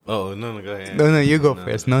Oh, no, go ahead. No, you go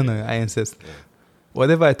first. No, I insist. Yeah.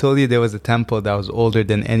 What if I told you there was a temple that was older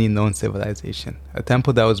than any known civilization? A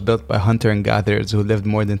temple that was built by hunter and gatherers who lived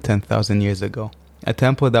more than 10,000 years ago. A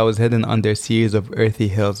temple that was hidden under a series of earthy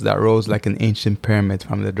hills that rose like an ancient pyramid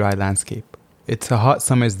from the dry landscape. It's a hot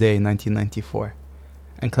summer's day in 1994.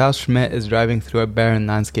 And Klaus Schmidt is driving through a barren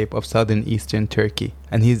landscape of southern eastern Turkey,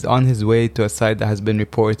 and he's on his way to a site that has been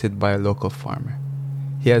reported by a local farmer.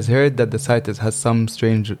 He has heard that the site has some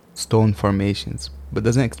strange stone formations, but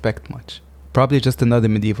doesn't expect much. Probably just another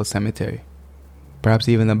medieval cemetery. Perhaps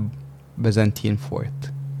even a Byzantine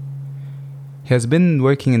fort. He has been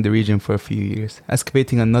working in the region for a few years,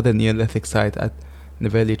 excavating another Neolithic site at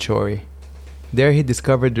Rewrote. There he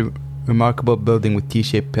discovered a remarkable building with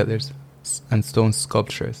T-shaped pillars and stone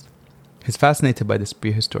sculptures. He's fascinated by this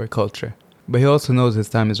prehistoric culture, but he also knows his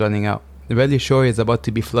time is running out. The Rewrote is about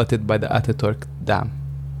to be flooded by the Ataturk Dam,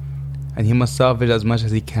 and he must salvage as much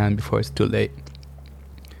as he can before it's too late.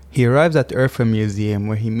 He arrives at the Urfa Museum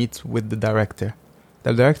where he meets with the director.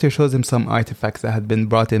 The director shows him some artifacts that had been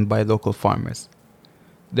brought in by local farmers.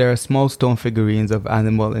 There are small stone figurines of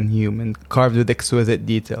animal and human, carved with exquisite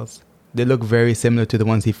details. They look very similar to the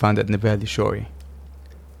ones he found at Rewrote,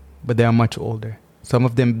 but they are much older. Some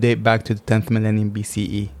of them date back to the 10th millennium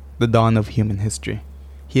BCE, the dawn of human history.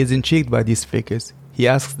 He is intrigued by these figures. He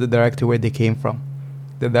asks the director where they came from.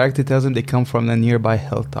 The director tells him they come from a nearby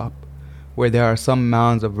hilltop, where there are some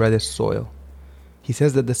mounds of reddish soil. He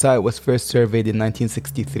says that the site was first surveyed in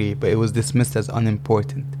 1963, but it was dismissed as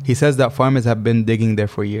unimportant. He says that farmers have been digging there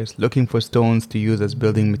for years, looking for stones to use as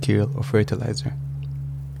building material or fertilizer.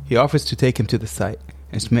 He offers to take him to the site,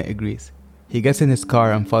 and Schmidt agrees. He gets in his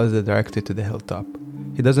car and follows the director to the hilltop.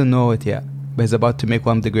 He doesn't know it yet, but is about to make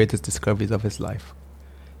one of the greatest discoveries of his life.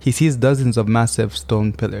 He sees dozens of massive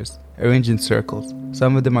stone pillars, arranged in circles.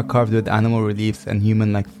 Some of them are carved with animal reliefs and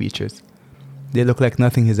human-like features. They look like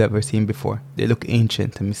nothing he's ever seen before. They look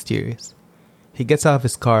ancient and mysterious. He gets out of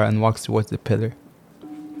his car and walks towards the pillar.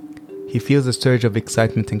 He feels a surge of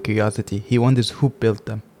excitement and curiosity. He wonders who built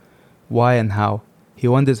them, why and how. He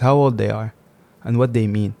wonders how old they are, and what they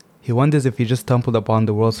mean. He wonders if he just stumbled upon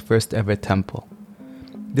the world's first ever temple.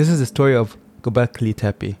 This is the story of Gobekli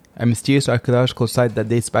Tepe, a mysterious archaeological site that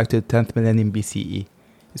dates back to the 10th millennium BCE.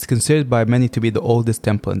 It's considered by many to be the oldest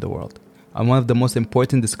temple in the world, and one of the most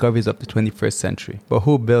important discoveries of the 21st century. But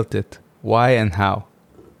who built it? Why and how?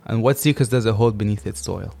 And what secrets does it hold beneath its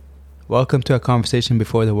soil? Welcome to a conversation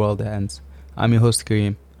before the world ends. I'm your host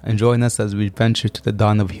Kareem, and join us as we venture to the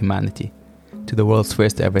dawn of humanity, to the world's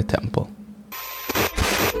first ever temple.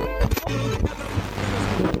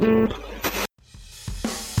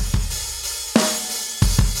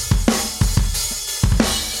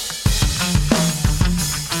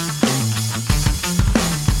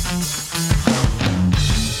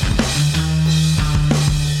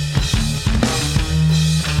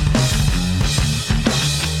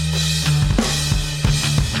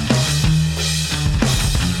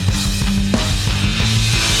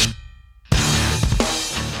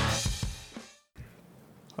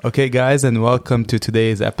 Okay, guys, and welcome to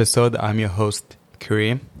today's episode. I'm your host,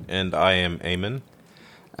 Kareem. And I am Eamon.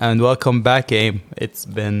 And welcome back, Aim.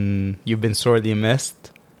 You've been sorely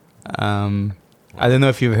missed. I don't know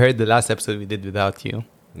if you've heard the last episode we did without you.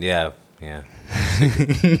 Yeah.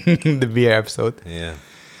 The beer episode.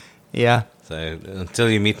 Yeah. So until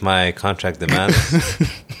you meet my contract demands,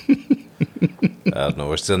 I don't know,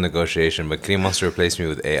 we're still in negotiation, but Kareem wants to replace me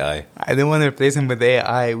with AI. I didn't want to replace him with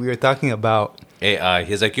AI. We were talking about AI.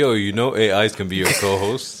 He's like, yo, you know AIs can be your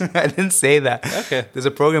co-host? I didn't say that. Okay. There's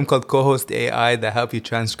a program called Co-Host AI that help you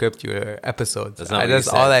transcript your episodes. That's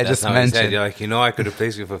all I just mentioned. You're like, I could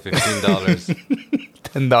replace you for $15.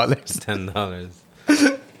 $10.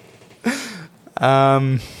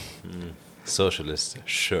 $10. Socialist,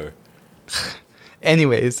 sure.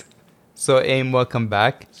 Anyways, so Aim, welcome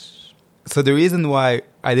back. So the reason why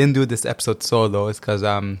I didn't do this episode solo is because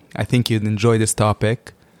I think you'd enjoy this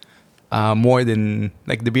topic. More than,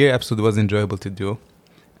 like, the beer episode was enjoyable to do.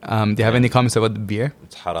 Do you have any comments about the beer?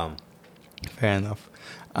 It's haram. Fair enough.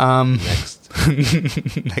 Next.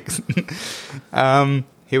 Next.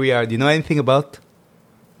 Here we are. Do you know anything about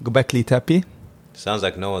Gobekli Tepe? Sounds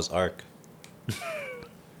like Noah's Ark.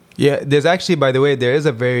 Yeah, there's actually, by the way, there is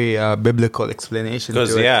a very biblical explanation to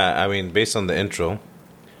it. Because, based on the intro,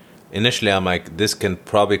 initially I'm like, this can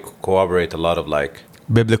probably corroborate a lot of, like,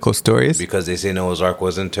 biblical stories, because they say Noah's Ark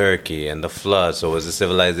was in Turkey and the flood, so was the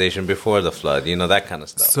civilization before the flood, that kind of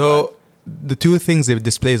stuff. So the two things it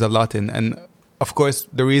displays a lot in, and of course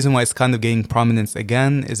the reason why it's kind of gaining prominence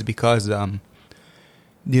again is because do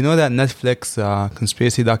you know that Netflix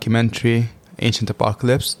conspiracy documentary Ancient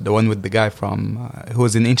Apocalypse, the one with the guy from who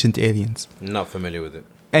was in Ancient Aliens. Not familiar with it.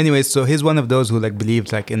 Anyways, so he's one of those who like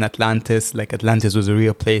believes like in Atlantis, like Atlantis was a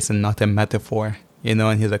real place and not a metaphor, you know.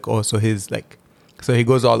 And he's like, oh, so he's like, so he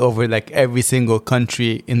goes all over like every single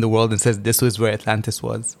country in the world and says this was where Atlantis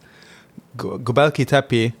was. Gobekli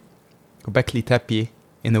Tepe,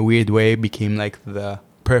 in a weird way, became like the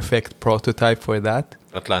perfect prototype for that.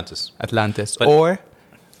 Atlantis. But or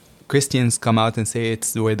Christians come out and say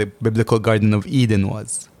it's where the biblical Garden of Eden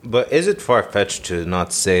was. But is it far-fetched to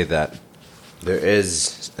not say that there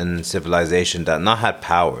is a civilization that not had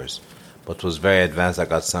powers, but was very advanced, that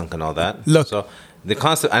got sunk and all that? Look. So the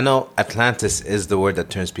concept, I know Atlantis is the word that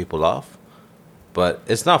turns people off, but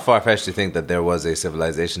it's not far-fetched to think that there was a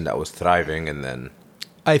civilization that was thriving and then...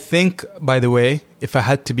 I think, by the way, if I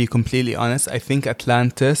had to be completely honest, I think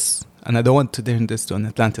Atlantis, and I don't want to turn this to an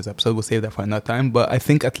Atlantis episode, we'll save that for another time, but I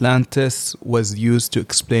think Atlantis was used to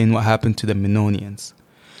explain what happened to the Mennonians.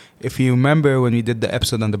 If you remember when we did the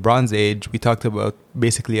episode on the Bronze Age, we talked about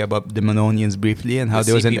basically about the Mennonians briefly and how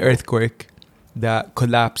there was an earthquake that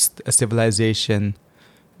collapsed a civilization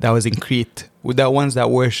that was in Crete with the ones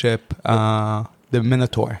that worship the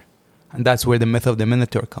Minotaur. And that's where the myth of the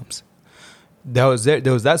Minotaur comes. There was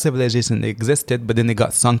that civilization that existed, but then it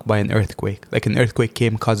got sunk by an earthquake. Like an earthquake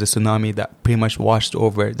came, caused a tsunami that pretty much washed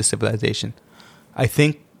over the civilization. I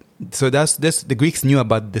think, so that's this, the Greeks knew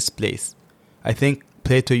about this place. I think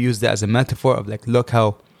Plato used that as a metaphor of like, look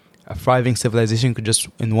how a thriving civilization could just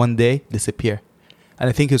in one day disappear. And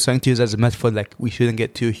I think he was trying to use it as a metaphor like we shouldn't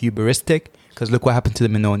get too hubristic because look what happened to the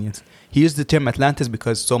Mennonians. He used the term Atlantis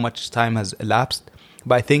because so much time has elapsed.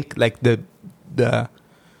 But I think like the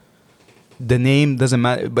name doesn't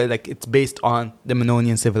matter, but like it's based on the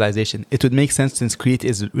Mennonian civilization. It would make sense since Crete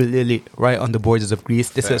is really right on the borders of Greece.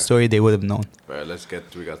 This is a story they would have known. Fair,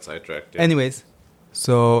 we got sidetracked. Yeah. Anyways,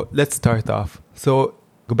 so let's start off. So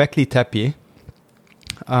Gobekli Tepe.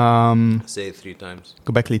 Say it 3 times.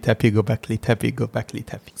 Gobekli Tepe, Gobekli Tepe, Gobekli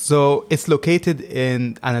Tepe. So it's located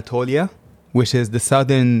in Anatolia, which is the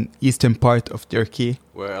southern eastern part of Turkey.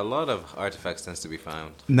 Where a lot of artifacts tends to be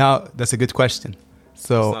found. Now, that's a good question.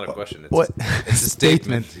 So, it's not a question. It's a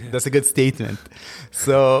statement. That's a good statement.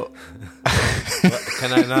 So,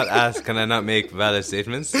 can I not make valid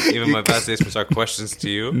statements? Even my valid statements are questions to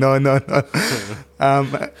you. No.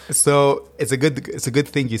 So it's a good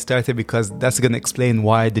thing you started because that's going to explain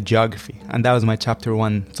why the geography, and that was my chapter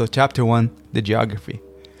 1. So chapter 1, the geography.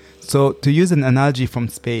 So to use an analogy from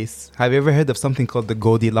space, have you ever heard of something called the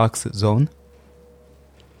Goldilocks zone?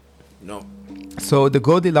 No. So the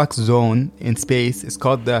Goldilocks zone in space is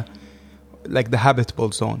called the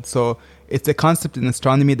habitable zone. So it's a concept in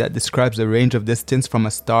astronomy that describes a range of distance from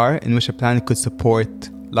a star in which a planet could support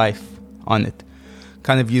life on it.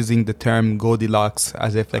 Kind of using the term Goldilocks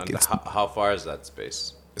as if like it's... How far is that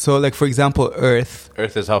space? So like for example, Earth...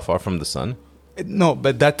 Earth is how far from the sun? No,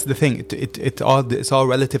 but that's the thing. It's all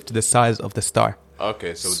relative to the size of the star.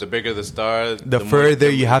 Okay, so the bigger the star, the further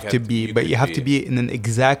you have to be. But you have to be in an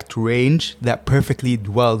exact range that perfectly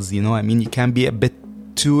dwells, you know? I mean, you can't be a bit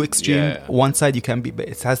too extreme. Yeah. One side you can be, but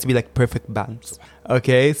it has to be like perfect balance.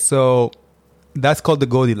 Okay, so that's called the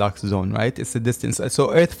Goldilocks zone, right? It's the distance.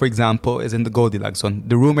 So Earth, for example, is in the Goldilocks zone.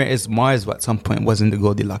 The rumor is Mars at some point was in the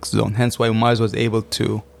Goldilocks zone. Hence why Mars was able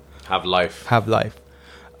to... Have life.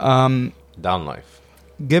 Down life.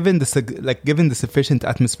 Given the sufficient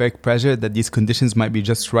atmospheric pressure that these conditions might be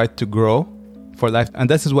just right to grow for life, and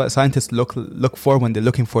this is what scientists look for when they're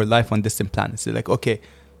looking for life on distant planets. They're like, okay,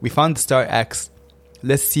 we found the star X.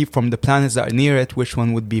 Let's see from the planets that are near it which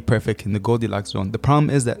one would be perfect in the Goldilocks zone. The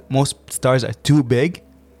problem is that most stars are too big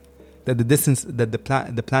that the distance that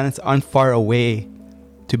the planets aren't far away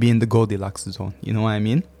to be in the Goldilocks zone. You know what I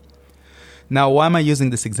mean? Now, why am I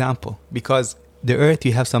using this example? Because the Earth,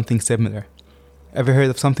 you have something similar. Ever heard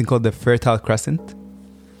of something called the Fertile Crescent?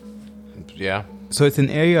 Yeah. So it's an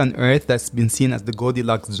area on Earth that's been seen as the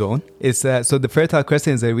Goldilocks zone. So the Fertile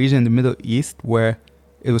Crescent is a region in the Middle East where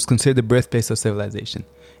it was considered the birthplace of civilization.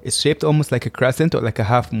 It's shaped almost like a crescent or like a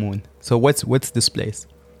half moon. So what's this place?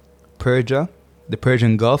 Persia, the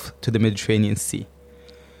Persian Gulf to the Mediterranean Sea.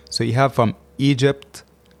 So you have from Egypt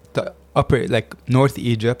to North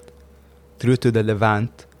Egypt through to the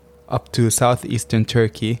Levant, up to southeastern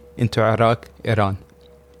Turkey, into Iraq, Iran.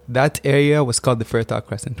 That area was called the Fertile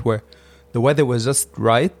Crescent, where the weather was just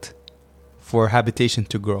right for habitation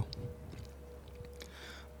to grow.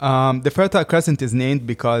 The Fertile Crescent is named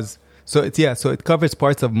because... So it covers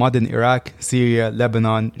parts of modern Iraq, Syria,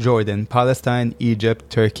 Lebanon, Jordan, Palestine, Egypt,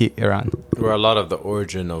 Turkey, Iran. Where a lot of the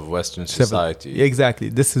origin of Western society. Exactly.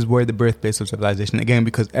 This is where the birthplace of civilization. Again,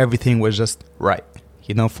 because everything was just right.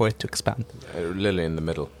 for it to expand. Literally in the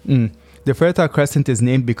middle. The Fertile Crescent is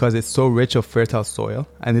named because it's so rich of fertile soil,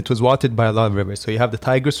 and it was watered by a lot of rivers. So you have the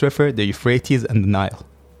Tigris River, the Euphrates, and the Nile.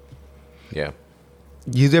 Yeah.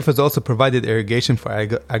 These rivers also provided irrigation for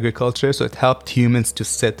agriculture, so it helped humans to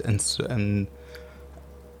sit and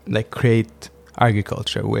create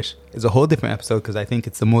agriculture, which is a whole different episode because I think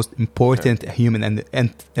it's the most important human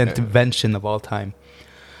intervention of all time.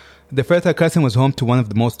 The Fertile Crescent was home to one of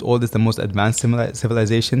the most oldest and most advanced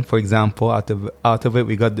civilization. For example, out of it,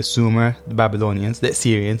 we got the Sumer, the Babylonians, the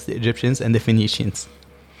Assyrians, the Egyptians, and the Phoenicians.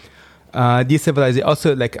 These civilizations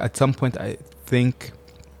also, at some point, I think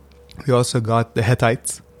we also got the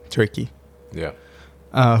Hittites, Turkey. Yeah.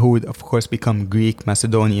 Who would, of course, become Greek,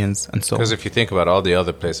 Macedonians, and so on. Because if you think about all the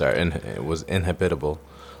other places, it was inhabitable.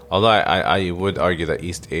 Although I would argue that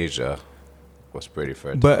East Asia was pretty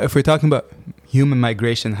fertile. But if we're talking about human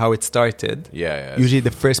migration, how it started, usually the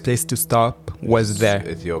first place to stop was there.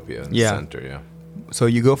 Ethiopia in the center, So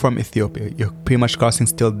you go from Ethiopia, you're pretty much crossing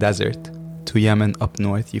still desert, to Yemen up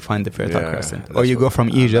north, you find the Fertile Crescent. Or you go from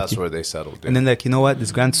Egypt. That's where they settled. Yeah. And then you know what,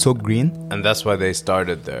 this ground's so green. And that's why they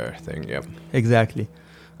started their thing, Exactly.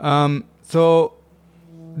 So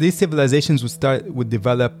these civilizations would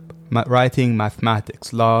develop writing,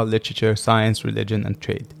 mathematics, law, literature, science, religion, and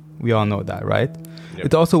trade. We all know that, right? Yep.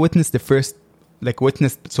 It also witnessed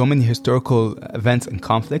witnessed so many historical events and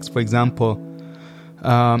conflicts. For example,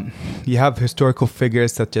 you have historical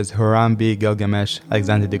figures such as Hammurabi, Gilgamesh,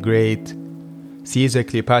 Alexander the Great, Caesar,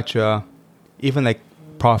 Cleopatra, even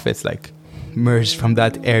prophets merged from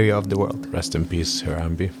that area of the world. Rest in peace,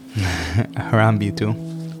 Hammurabi. Hammurabi too.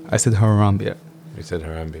 I said Hammurabi. You said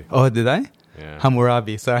Hammurabi. Oh, did I? Yeah.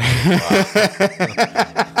 Hammurabi, sorry.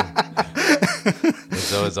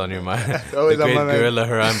 It's always on your mind. Always the great on my gorilla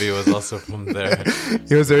Hammurabi was also from there.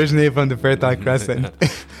 He was originated from the Fertile Crescent.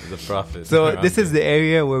 The prophet. So Hammurabi. This is the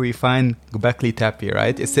area where we find Gobekli Tepe,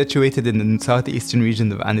 right? It's situated in the southeastern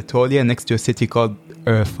region of Anatolia next to a city called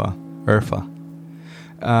Urfa,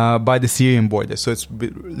 by the Syrian border. So it's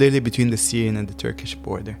literally between the Syrian and the Turkish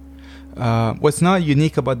border. What's not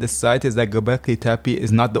unique about this site is that Gobekli Tepe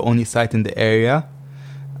is not the only site in the area,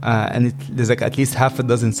 and there's at least half a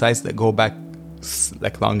dozen sites that go back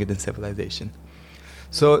longer than civilization.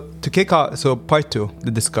 So part 2,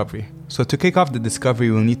 the discovery. So to kick off the discovery,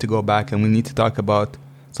 we'll need to go back and we need to talk about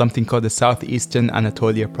something called the Southeastern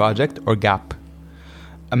Anatolia Project, or GAP.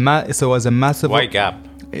 So it was a massive. Why GAP?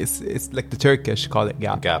 It's like the Turkish call it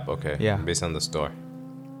GAP. GAP, okay. Yeah. Based on the store.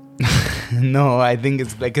 No, I think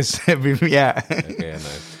it's yeah. Okay,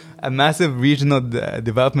 nice. A massive regional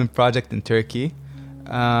development project in Turkey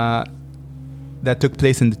that took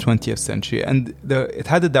place in the 20th century. And it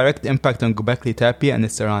had a direct impact on Gobekli Tepe and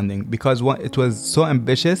its surrounding because it was so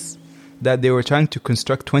ambitious that they were trying to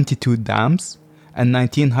construct 22 dams and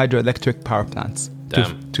 19 hydroelectric power plants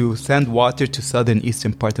to send water to southern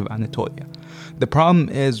eastern part of Anatolia. The problem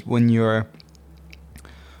is when you're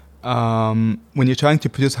trying to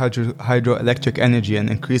produce hydroelectric energy and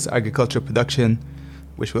increase agricultural production,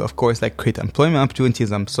 which will of course create employment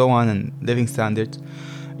opportunities and so on and living standards,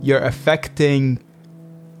 you're affecting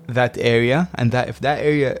that area, and that if that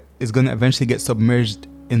area is going to eventually get submerged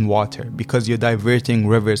in water because you're diverting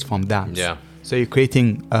rivers from dams. Yeah. So you're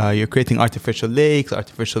creating artificial lakes,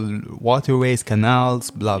 artificial waterways, canals,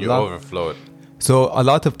 blah blah. You overflow it. So a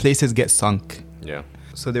lot of places get sunk. Yeah.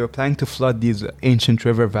 So they were planning to flood these ancient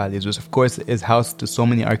river valleys, which of course is house to so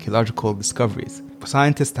many archaeological discoveries.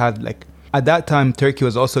 Scientists had at that time, Turkey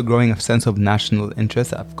was also growing a sense of national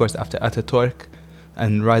interest, of course, after Ataturk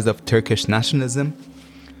and rise of Turkish nationalism.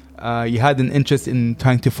 You had an interest in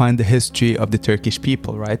trying to find the history of the Turkish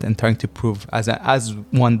people, right? And trying to prove, as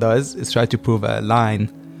one does, is try to prove a line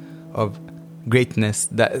of greatness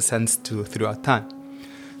that ascends throughout time.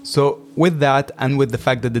 So with that, and with the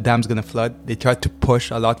fact that the dam's going to flood, they tried to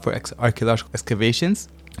push a lot for archaeological excavations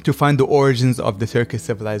to find the origins of the Turkish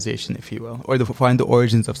civilization, if you will, or to find the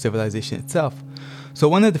origins of civilization itself. So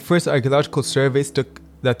one of the first archaeological surveys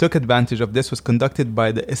that took advantage of this was conducted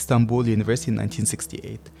by the Istanbul University in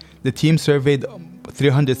 1968. The team surveyed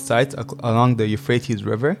 300 sites along the Euphrates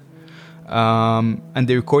River, and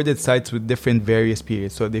they recorded sites with different various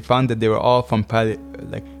periods. So they found that they were all from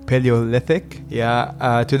Paleolithic,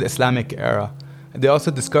 to the Islamic era. They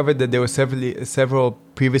also discovered that there were several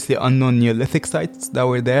previously unknown Neolithic sites that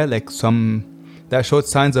were there, some that showed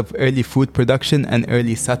signs of early food production and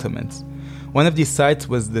early settlements. One of these sites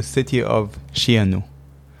was the city of Shianu.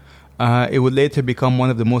 It would later become one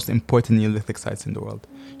of the most important Neolithic sites in the world.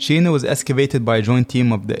 Shianu was excavated by a joint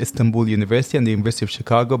team of the Istanbul University and the University of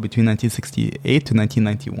Chicago between 1968 to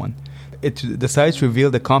 1991. The sites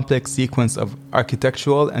revealed a complex sequence of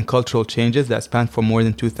architectural and cultural changes that spanned for more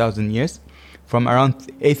than 2,000 years, from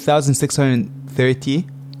around 8,630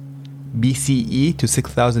 BCE to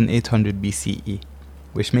 6,800 BCE,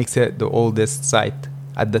 which makes it the oldest site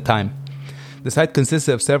at the time. The site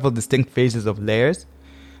consisted of several distinct phases of layers,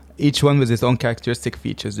 each one with its own characteristic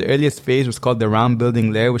features. The earliest phase was called the round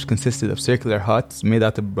building layer, which consisted of circular huts made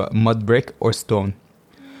out of mud brick or stone,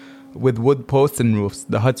 with wood posts and roofs.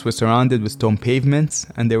 The huts were surrounded with stone pavements,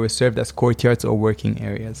 and they were served as courtyards or working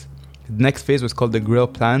areas. The next phase was called the grill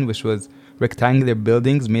plan, which was rectangular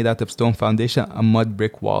buildings made out of stone foundation and mud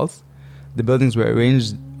brick walls. The buildings were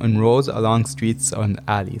arranged in rows along streets and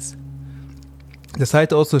alleys. The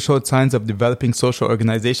site also showed signs of developing social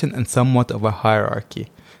organization and somewhat of a hierarchy.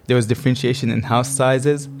 There was differentiation in house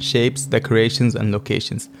sizes, shapes, decorations, and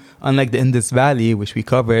locations. Unlike the Indus Valley, which we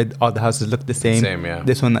covered, all the houses looked the same.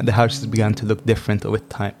 This one, the houses began to look different with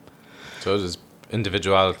time. So there's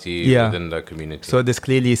individuality within the community. So there's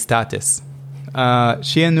clearly status.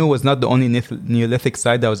 Shianu was not the only Neolithic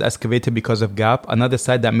site that was excavated because of gap. Another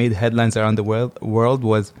site that made headlines around the world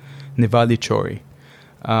was Nivali Chori,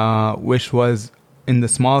 which was in the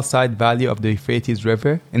small side valley of the Euphrates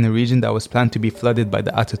River in a region that was planned to be flooded by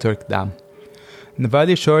the Ataturk Dam.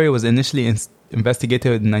 Nivali Chori was initially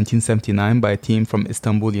investigated in 1979 by a team from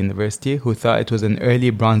Istanbul University who thought it was an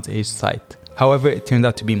early Bronze Age site. However, it turned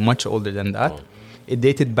out to be much older than that. It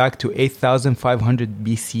dated back to 8,500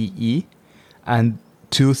 BCE and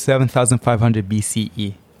to 7,500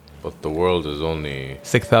 BCE. But the world is only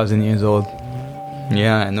 6,000 years old.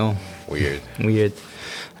 Yeah, I know. Weird.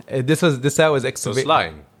 This site was excavated. So it's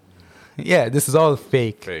lying. Yeah, this is all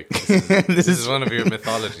fake. This is one of your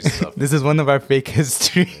mythology stuff. This is one of our fake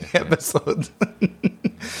history episodes.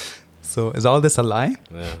 So is all this a lie?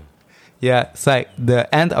 Yeah. Yeah, it's like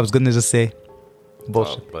the end. I was gonna just say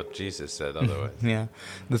bullshit. Well, but Jesus said otherwise. Yeah,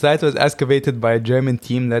 the site was excavated by a German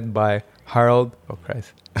team led by Harold. Oh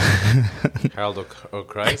Christ. Harold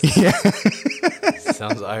O'Christ? Yeah.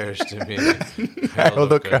 Sounds Irish to me.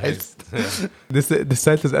 Harold O'Christ. Yeah. The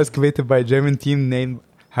site was excavated by a German team named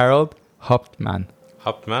Harold Hauptmann.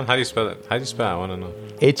 Hauptmann? How do you spell it? I want to know.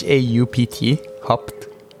 Haupt.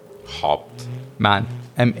 Haupt. Man.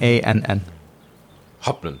 Mann.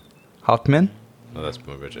 Hauptmann. Hauptmann? No, that's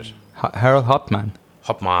more British. Harold Hauptmann.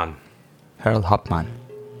 Harold Hauptmann.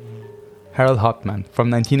 From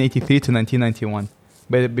 1983 to 1991.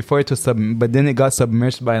 But then it got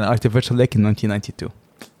submerged by an artificial lake in 1992.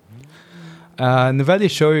 Nivali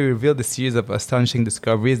Chori revealed a series of astonishing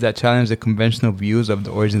discoveries that challenged the conventional views of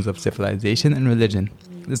the origins of civilization and religion.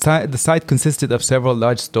 The site consisted of several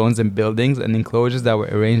large stones and buildings and enclosures that were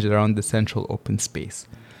arranged around the central open space.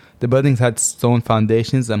 The buildings had stone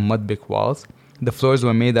foundations and mud brick walls. The floors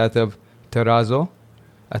were made out of terrazzo,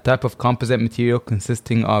 a type of composite material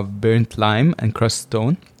consisting of burnt lime and crushed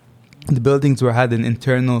stone. The buildings had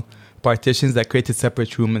internal partitions that created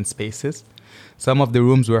separate room and spaces. Some of the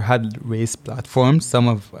rooms had raised platforms, some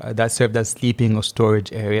of that served as sleeping or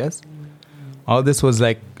storage areas. All this was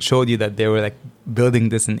showed you that they were building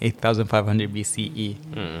this in 8,500 BCE.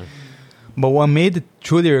 But what made it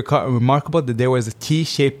truly remarkable that there was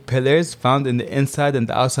T-shaped pillars found in the inside and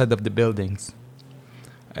the outside of the buildings.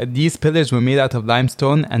 These pillars were made out of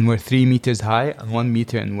limestone and were 3 meters high and 1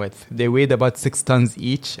 meter in width. They weighed about 6 tons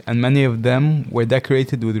each, and many of them were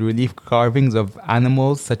decorated with relief carvings of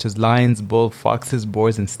animals such as lions, bulls, foxes,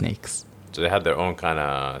 boars, and snakes. So they had their own kind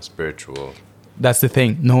of spiritual... That's the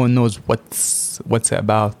thing. No one knows what's it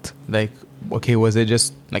about. Was it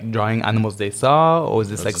just drawing animals they saw, or was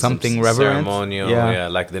this something reverent? Ceremonial, yeah,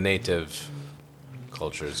 like the native...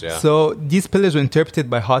 cultures, yeah. So these pillars were interpreted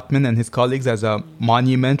by Hauptmann and his colleagues as a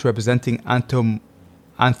monument representing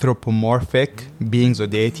anthropomorphic beings or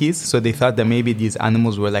deities. So they thought that maybe these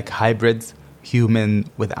animals were hybrids, human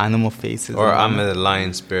with animal faces. Or I'm a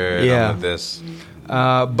lion spirit, I'm with this.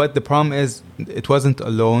 But the problem is, it wasn't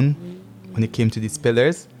alone when it came to these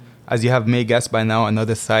pillars. As you may guess by now,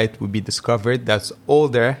 another site would be discovered that's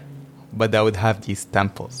older, but that would have these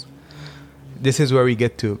temples. This is where we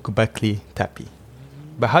get to Gobekli Tepe.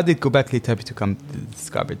 But how did Gobekli Tepe become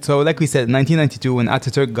discovered? So, like we said, in 1992,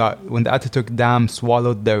 when the Ataturk Dam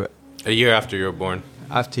swallowed a year after you were born.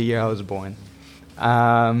 After a year I was born.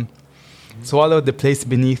 Swallowed the place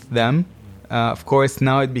beneath them. Of course,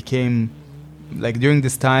 now it became... during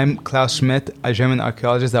this time, Klaus Schmidt, a German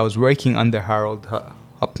archaeologist that was working under Harold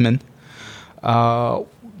Hauptmann,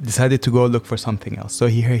 decided to go look for something else. So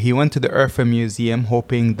he went to the Urfa Museum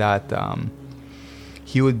hoping that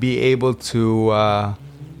he would be able to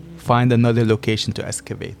find another location to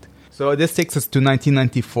excavate. So this takes us to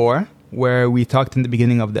 1994. where we talked in the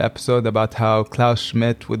beginning of the episode about how Klaus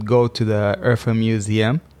Schmidt would go to the Urfa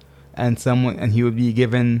Museum and he would be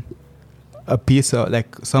given a piece of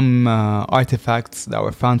like some artifacts that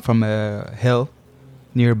were found from a hill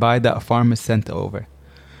nearby that a farmer sent over.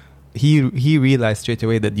 He realized straight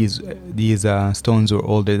away that these stones were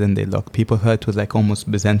older than they looked. People thought it was like almost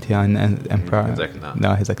Byzantine and Empire. He's like, no.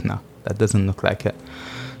 No, he's like, no, that doesn't look like it.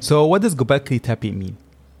 So what does Gobekli Tepe mean?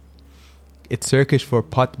 It's Turkish for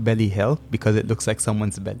pot belly hill because it looks like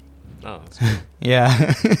someone's belly. Oh, that's cool.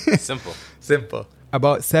 Yeah. Simple.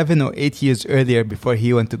 About 7 or 8 years earlier, before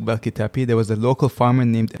he went to Gobekli Tepe, there was a local farmer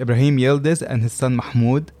named Ibrahim Yildiz and his son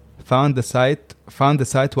Mahmoud found the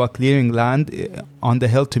site while clearing land on the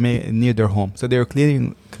hill near their home. So they were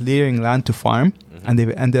clearing land to farm, and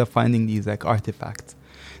they ended up finding these like artifacts.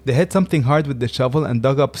 They hit something hard with the shovel and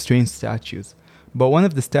dug up strange statues. But one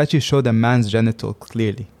of the statues showed a man's genital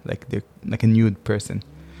clearly, like a nude person,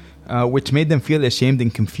 which made them feel ashamed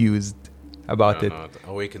and confused about it.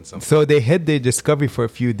 Awakened something. So they hid their discovery for a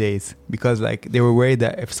few days because like they were worried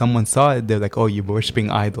that if someone saw it, they're like, "Oh, you're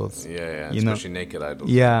worshipping idols." Yeah, you know? especially naked idols.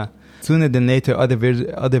 Yeah. Sooner than later,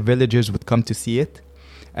 other villagers would come to see it,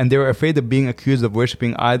 and they were afraid of being accused of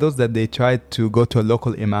worshipping idols. That they tried to go to a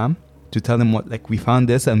local imam to tell him we found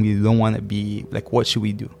this and we don't want to be like, what should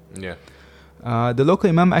we do? Yeah. The local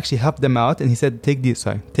imam actually helped them out, and he said, take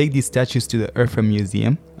these statues to the Urfa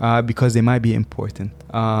Museum because they might be important.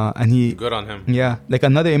 And he good on him. Yeah, like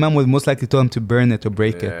another imam would most likely tell him to burn it or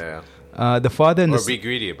break it. Yeah. The father and or be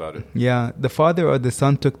greedy about it. Yeah, the father or the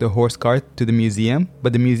son took the horse cart to the museum,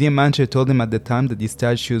 but the museum manager told him at the time that these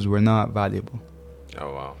statues were not valuable.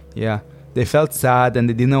 Oh wow. Yeah. They felt sad and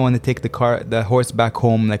they didn't want to take the horse back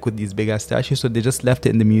home like with these big ass statues, so they just left it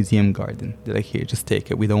in the museum garden. They're like, here, just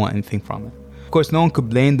take it. We don't want anything from it. Of course, no one could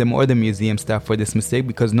blame them or the museum staff for this mistake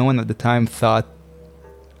because no one at the time thought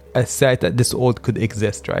a site that this old could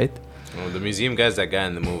exist, right? Oh, the museum guy is that guy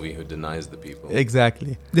in the movie who denies the people.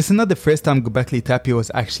 Exactly. This is not the first time Gobekli Tepe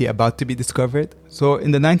was actually about to be discovered. So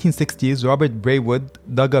in the 1960s, Robert Braywood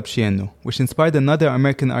dug up Shienu, which inspired another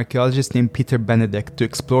American archaeologist named Peter Benedict to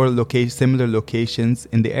explore similar locations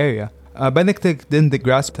in the area. Benedict didn't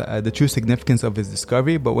grasp the true significance of his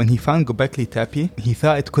discovery, but when he found Gobekli Tepe, he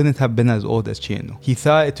thought it couldn't have been as old as Shienu. He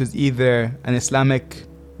thought it was either an Islamic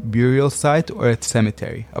burial site or a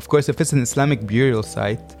cemetery. Of course, if it's an Islamic burial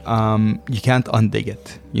site, you can't undig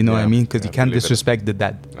it. You know what I mean? Because you can't disrespect the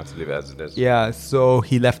dead. You have to leave it as it is. Yeah, so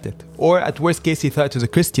he left it. Or at worst case, he thought it was a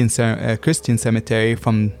Christian cemetery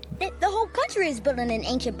from... The whole country is built on an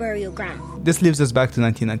ancient burial ground. This leaves us back to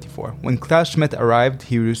 1994. When Klaus Schmidt arrived,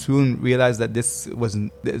 he soon realized that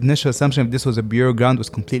the initial assumption of this was a burial ground was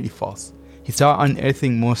completely false. He saw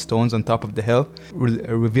unearthing more stones on top of the hill,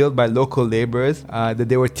 revealed by local laborers that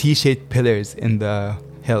they were T-shaped pillars in the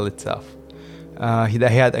hill itself that he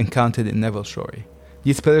had encountered in Neville Shorey.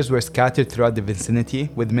 These pillars were scattered throughout the vicinity.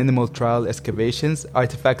 With minimal trial excavations,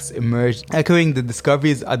 artifacts emerged, echoing the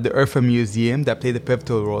discoveries at the Urfa Museum that played a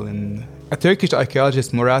pivotal role in... A Turkish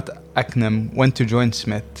archaeologist, Murat Aknem, went to join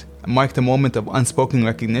Schmidt and marked a moment of unspoken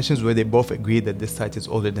recognitions where they both agreed that this site is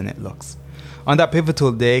older than it looks. On that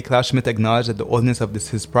pivotal day, Klaus Schmidt acknowledged that the oldness of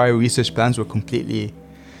his prior research plans were completely...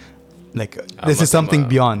 this is something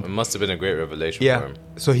beyond. It must have been a great revelation for him.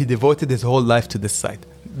 So he devoted his whole life to this site.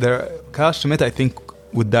 Klaus Schmidt, I think,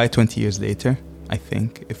 would die 20 years later. I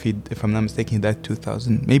think, if I'm not mistaken, he died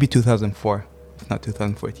 2000, maybe 2004, if not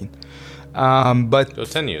 2014. So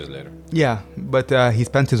 10 years later. Yeah, but he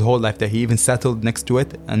spent his whole life there. He even settled next to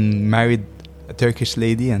it and married a Turkish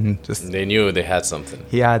lady, and just... They knew they had something.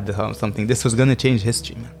 He had something. This was going to change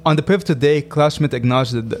history, man. On the pivotal day, Klaus Schmidt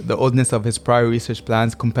acknowledged the oldness of his prior research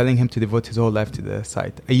plans, compelling him to devote his whole life to the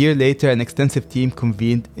site. A year later, an extensive team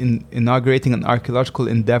convened, inaugurating an archaeological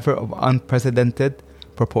endeavor of unprecedented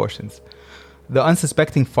proportions. The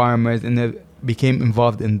unsuspecting farmers became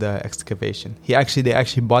involved in the excavation. They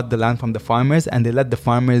actually bought the land from the farmers, and they let the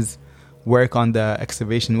farmers work on the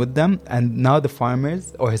excavation with them. And now the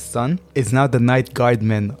farmers, or his son, is now the night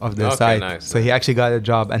guardman of the site. Nice, so he actually got a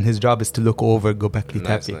job, and his job is to look over Gobekli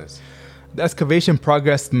Tepe. Nice. The excavation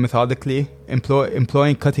progressed methodically,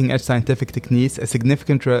 employing cutting-edge scientific techniques. A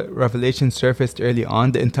significant revelation surfaced early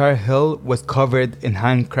on. The entire hill was covered in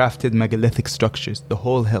handcrafted megalithic structures. The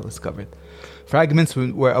whole hill is covered. Fragments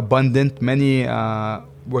were abundant. Many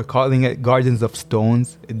were calling it gardens of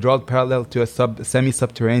stones. It draw parallel to a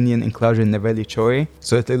semi-subterranean enclosure in Neveli Chori.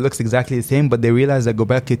 So it looks exactly the same, but they realized that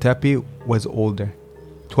Gobekli Tepe was older,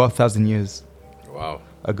 12,000 years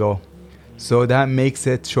ago. So that makes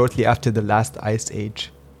it shortly after the last ice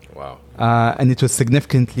age. Wow. And it was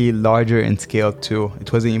significantly larger in scale too.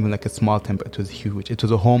 It wasn't even like a small temple. It was huge. It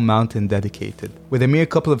was a whole mountain dedicated. With a mere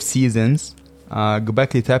couple of seasons,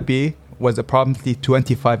 Gobekli Tepe was approximately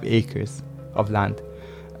 25 acres of land.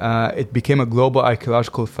 It became a global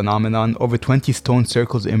archaeological phenomenon. Over 20 stone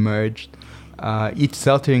circles emerged, each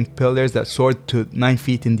sheltering pillars that soared to 9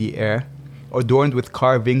 feet in the air, adorned with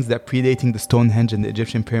carvings that predating the Stonehenge and the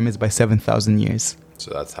Egyptian pyramids by 7,000 years.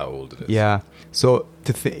 So that's how old it is. Yeah. So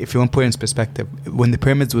if you want to put it in perspective, when the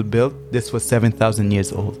pyramids were built, this was 7,000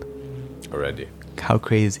 years old. Already. How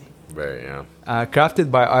crazy. Very, yeah.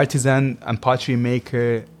 Crafted by artisan and pottery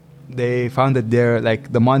maker, they found that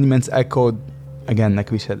the monuments echoed, again,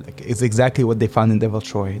 like we said, it's exactly what they found in Devil's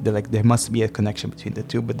Troy. They're like, there must be a connection between the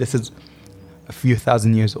two, but this is a few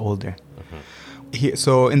thousand years older.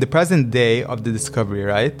 So in the present day of the discovery,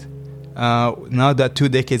 right, now that 2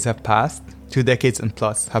 decades have passed, 2 decades and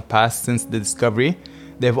plus have passed since the discovery,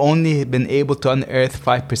 they've only been able to unearth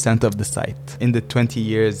 5% of the site. In the 20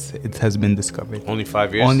 years it has been discovered. Only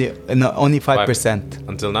 5 years? Only 5%.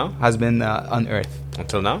 Until now? Has been unearthed.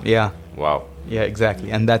 Until now? Yeah. Wow. Yeah,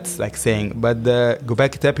 exactly. And that's like saying, but the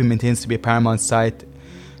Gobekli Tepe maintains to be a paramount site.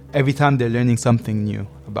 Every time they're learning something new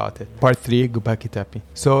about it. Part 3, Gobekli Tepe.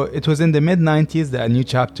 So it was in the mid-90s that a new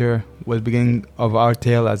chapter was beginning of our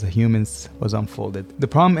tale as humans was unfolded. The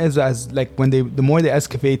problem is, the more they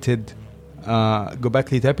excavated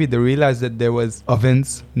Gobekli Tepe, they realized that there was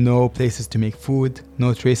ovens, no places to make food,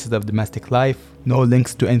 no traces of domestic life, no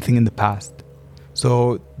links to anything in the past.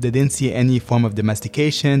 So they didn't see any form of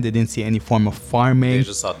domestication, they didn't see any form of farming. They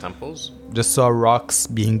just saw temples? Just saw rocks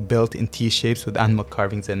being built in T-shapes with animal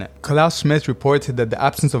carvings in it. Klaus Schmidt reported that the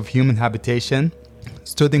absence of human habitation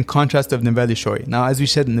stood in contrast of Novelli Shori. Now, as we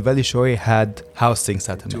said, Novelli Shori had housing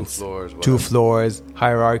settlements. 2 floors. Whatever. 2 floors,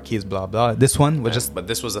 hierarchies, blah, blah. This one was But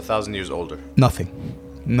this was 1,000 years older. Nothing.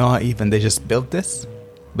 Not even. They just built this.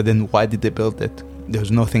 But then why did they build it? There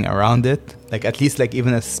was nothing around it. At least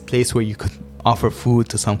even a place where you could offer food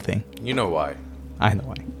to something. You know why. I know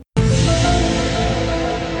why.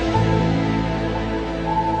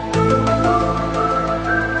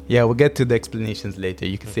 Yeah, we'll get to the explanations later.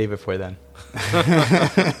 You can save it for then.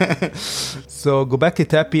 So Gobekli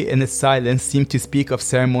Tepe in its silence seemed to speak of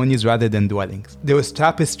ceremonies rather than dwellings. There was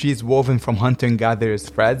tapestries woven from hunter and gatherers'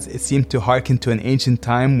 threads. It seemed to hearken to an ancient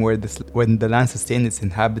time when the land sustained its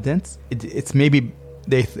inhabitants. It's maybe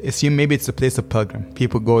they assume maybe it's a place of pilgrim.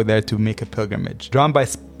 People go there to make a pilgrimage. Drawn by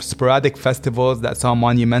sporadic festivals that saw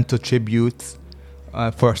monumental tributes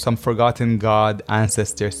for some forgotten god,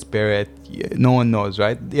 ancestor, spirit. No one knows,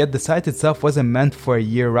 right? Yet the site itself wasn't meant for a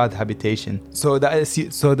year-round habitation. So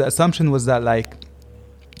the assumption was that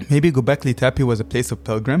maybe Gobekli Tepe was a place of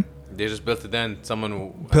pilgrim. They just built it then.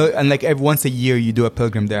 Someone and every once a year you do a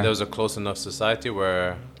pilgrim there. There was a close enough society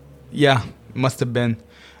where. Yeah, must have been.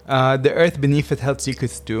 The earth beneath it held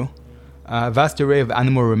secrets too. A vast array of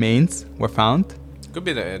animal remains were found. Could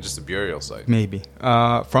be just a burial site. Maybe.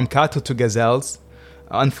 From cattle to gazelles,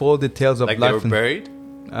 unfolded tales of life. They were buried?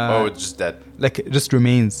 Or just dead? Just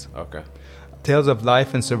remains. Okay. Tales of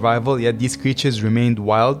life and survival, yet these creatures remained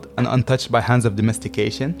wild and untouched by hands of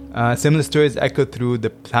domestication. Similar stories echoed through the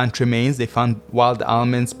plant remains. They found wild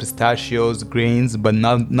almonds, pistachios, grains, but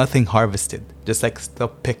nothing harvested. Just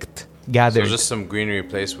stuff picked, gathered. So just some greenery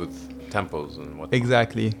place with temples and whatnot.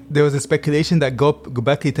 Exactly. There was a speculation that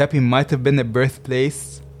Gobekli Tepe might have been a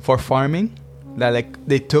birthplace for farming. That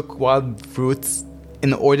they took wild fruits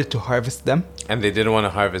in order to harvest them. And they didn't want to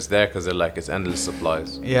harvest there because they're it's endless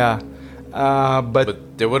supplies. Yeah.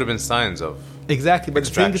 But there would have been signs of exactly. But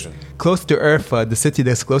extraction. The thing is, close to Urfa, the city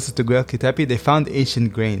that's closest to Gobekli Tepe, they found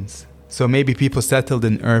ancient grains. So maybe people settled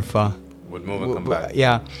in Urfa. Would move and come back.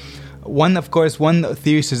 Yeah. One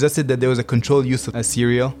theory suggested that there was a controlled use of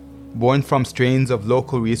cereal born from strains of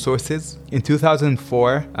local resources. In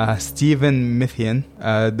 2004, Stephen Mithian,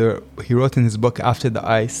 he wrote in his book After the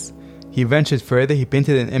Ice, he ventured further. He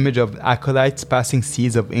painted an image of acolytes passing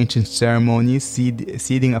seeds of ancient ceremonies,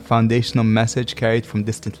 seeding a foundational message carried from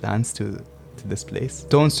distant lands to this place.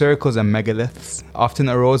 Stone circles and megaliths often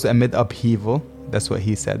arose amid upheaval. That's what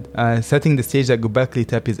he said, setting the stage at Gobekli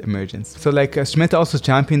Tepe's emergence. So Schmidt also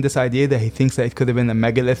championed this idea that he thinks that it could have been a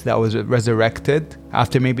megalith that was resurrected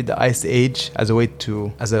after maybe the Ice Age as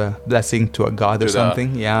a blessing to a god or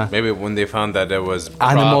something. Yeah. Maybe when they found that there was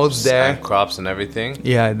animals there, and crops and everything.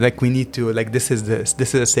 Yeah, we need to this is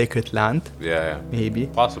a sacred land. Yeah. Maybe.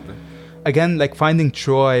 Possibly. again, like finding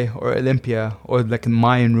Troy or Olympia or like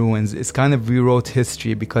Mayan ruins is kind of rewrote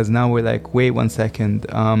history, because now we're like, wait 1 second.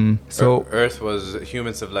 So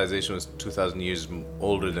human civilization was 2,000 years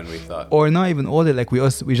older than we thought. Or not even older. Like we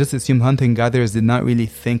just assumed hunting gatherers did not really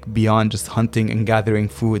think beyond just hunting and gathering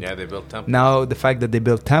food. Yeah, they built temples. Now the fact that they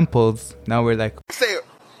built temples, now we're like, say,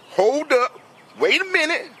 hold up, wait a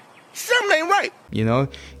minute, something ain't right. You know,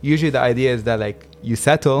 usually the idea is that like you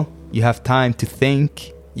settle, you have time to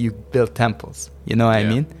think, you build temples. You know what I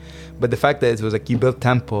mean? But the fact that it was like you built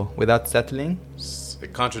temple without settling,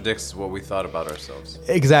 it contradicts what we thought about ourselves.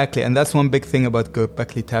 Exactly, and that's one big thing about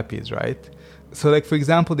Gobekli Tepes, right? So like, for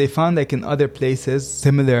example, they found like in other places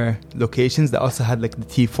similar locations that also had like the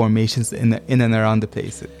T formations in and around the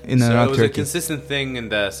places, in and around Turkey. So it was a consistent thing in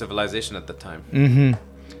the civilization at the time.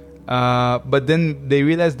 But then they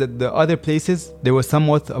realized that the other places, there was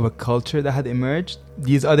somewhat of a culture that had emerged.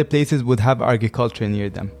 These other places would have agriculture near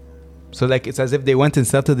them. So like, it's as if they went and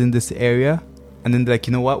settled in this area, and then they're like,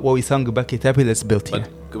 you know what we saw in Gobekli Tepe, let's build here.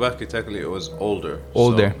 But Gobekli Tepe, it was older.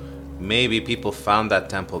 So maybe people found that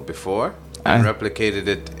temple before and replicated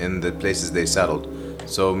it in the places they settled.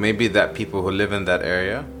 So maybe that people who live in that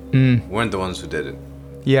area weren't the ones who did it.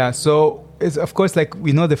 Yeah, so it's, of course, like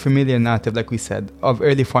we know the familiar narrative, like we said, of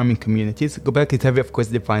early farming communities. Gobekli Tepe, of course,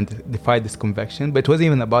 defied this convection, but it wasn't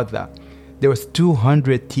even about that. There was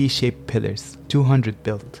 200 T-shaped pillars, 200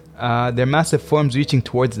 built. Their massive forms reaching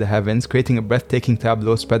towards the heavens, creating a breathtaking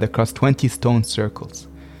tableau spread across 20 stone circles,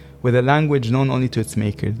 with a language known only to its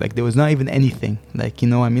makers. Like, there was not even anything. Like, you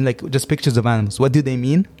know what I mean? Like, just pictures of animals. What do they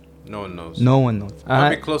mean? No one knows. No one knows.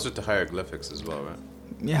 Probably closer to hieroglyphics as well, right?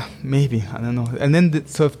 Yeah, maybe. I don't know. And then,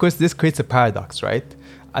 so of course, this creates a paradox, right?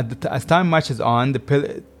 As time marches on,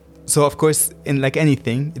 so of course, in like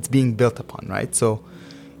anything, it's being built upon, right? So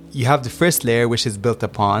you have the first layer, which is built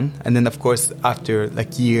upon, and then of course, after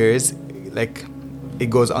like years, like it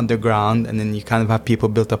goes underground, and then you kind of have people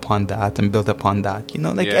built upon that and built upon that. You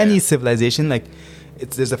know, like any civilization, like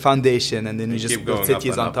there's a foundation, and then you just build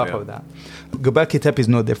cities on top of that. Gobekli Tepe is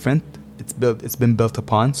no different. It's been built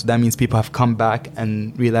upon, so that means people have come back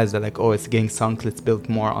and realized that like, oh, it's getting sunk, let's build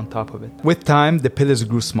more on top of it. With time, the pillars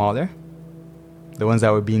grew smaller, the ones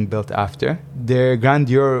that were being built after. Their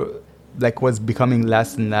grandeur like was becoming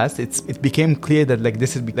less and less. It became clear that like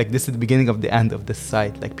this is the beginning of the end of the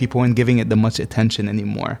site. Like people weren't giving it that much attention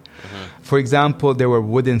anymore. For example, there were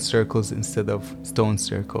wooden circles instead of stone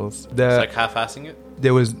circles. It's like half-assing it?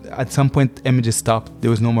 There was, at some point, images stopped. There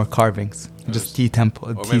was no more carvings. Just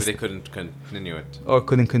T-temple. Or maybe they couldn't continue it. Or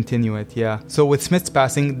couldn't continue it, yeah. So with Schmidt's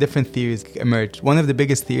passing, different theories emerged. One of the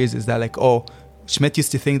biggest theories is that like, Schmidt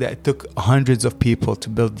used to think that it took hundreds of people to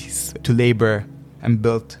build these, to labor and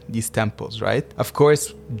build these temples, right? Of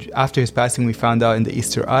course, after his passing, we found out in the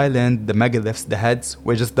Easter Island, the megaliths, the heads,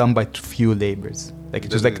 were just done by few laborers. Like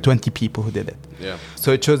it was like 20 people who did it. Yeah.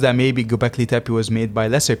 So it shows that maybe Gobekli Tepe was made by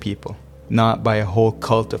lesser people, not by a whole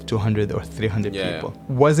cult of 200 or 300 people.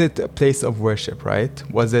 Yeah. Was it a place of worship, right?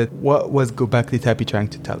 What was Gobekli Tepe trying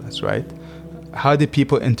to tell us, right? How did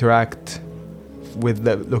people interact with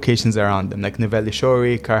the locations around them, like Nivelle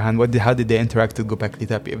Shori, Karhan? How did they interact with Gobekli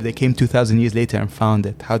Tepe? If they came 2,000 years later and found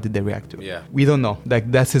it, how did they react to it? Yeah. We don't know. Like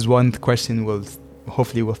that's his one question.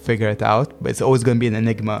 Hopefully we'll figure it out, but it's always going to be an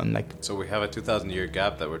enigma. And like, so we have a 2,000-year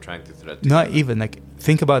gap that we're trying to thread. Not even like,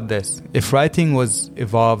 think about this. If writing was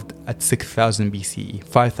evolved at 6,000 BCE,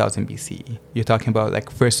 5,000 BCE, you're talking about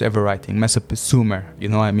like first ever writing, Sumer, you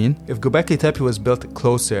know what I mean? If Gobekli Tepe was built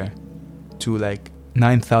closer to like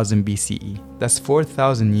 9,000 BCE, that's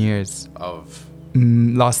 4,000 years of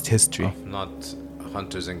lost history. Of not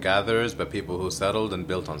hunters and gatherers, but people who settled and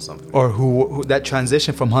built on something. Or who that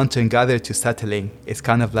transition from hunter and gatherer to settling is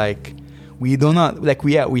kind of like, we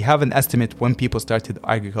have an estimate when people started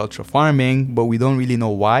agricultural farming, but we don't really know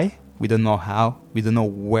why. We don't know how. We don't know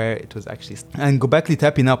where it was actually. And Gobekli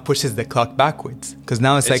Tepe now pushes the clock backwards, because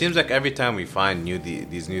now it seems like every time we find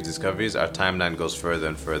these new discoveries, our timeline goes further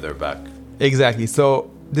and further back. Exactly. So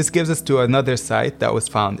this gives us to another site that was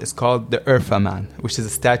found. It's called the Urfa Man, which is a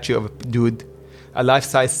statue of a dude, a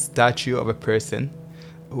life-size statue of a person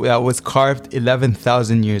that was carved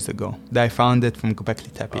 11,000 years ago. I found it from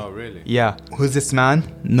Gobekli Tepe. Oh, really? Yeah. Who's this man?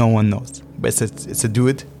 No one knows. But it's a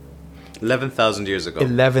dude. 11,000 years ago.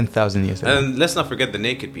 11,000 years ago. And let's not forget the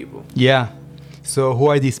naked people. Yeah. So who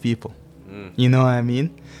are these people? You know what I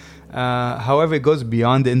mean? However, it goes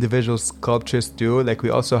beyond the individual sculptures too. Like we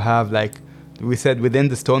also have, like we said, within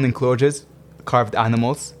the stone enclosures, carved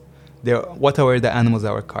animals. What were the animals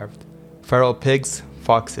that were carved? Feral pigs,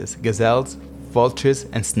 foxes, gazelles, vultures,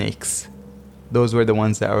 and snakes. Those were the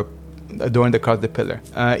ones that were adorned across the pillar,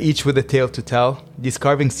 each with a tale to tell. These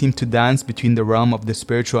carvings seem to dance between the realm of the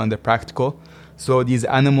spiritual and the practical. So these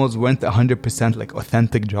animals weren't 100% like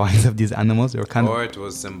authentic drawings of these animals. They were kind or it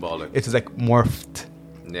was symbolic. It was like morphed.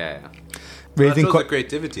 Yeah. Raising that shows the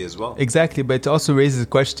creativity as well. Exactly, but it also raises the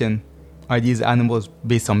question: are these animals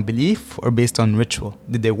based on belief or based on ritual?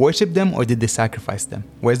 Did they worship them or did they sacrifice them?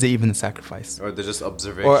 Where's there even a sacrifice? Or they're just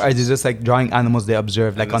observations? Or are they just like drawing animals they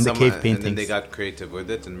observed, like on the cave paintings? And then they got creative with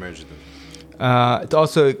it and merged them.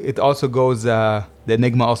 It also goes, the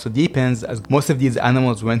enigma also deepens as most of these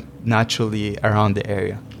animals weren't naturally around the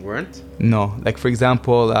area. Weren't? No. Like, for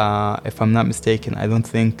example, if I'm not mistaken,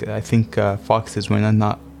 I think foxes were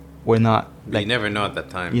not like... You never know at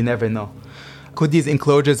that time. You never know. Could these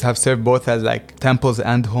enclosures have served both as like temples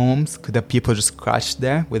and homes? Could have people just crashed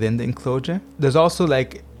there within the enclosure? There's also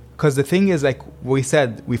like, because the thing is, like we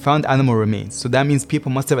said, we found animal remains. So that means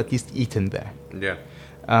people must have at least eaten there. Yeah.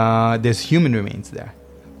 There's human remains there.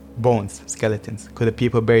 Bones, skeletons. Could have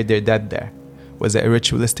people buried their dead there? Was it a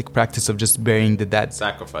ritualistic practice of just burying the dead?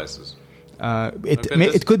 Sacrifices.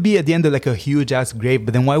 It could be at the end of like a huge ass grave,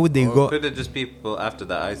 but then why would they go? Could it just people after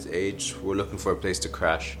the Ice Age were looking for a place to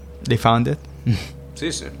crash? They found it?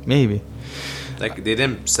 Seriously. Maybe. Like they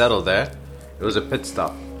didn't settle there. It was a pit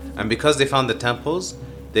stop. And because they found the temples,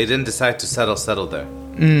 they didn't decide to settle there.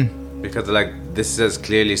 Because they're like, this is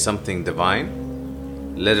clearly something divine.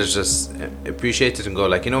 Let us just appreciate it and go.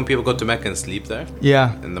 Like, you know when people go to Mecca and sleep there?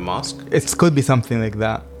 Yeah. In the mosque? It could be something like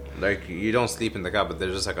that. Like, you don't sleep in the Kaaba, but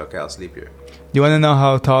they're just like, okay, I'll sleep here. You want to know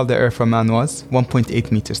how tall the Earth from Man was?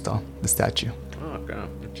 1.8 meters tall, the statue. Oh, okay.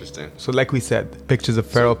 Interesting. So like we said, pictures of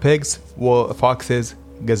feral pigs, foxes,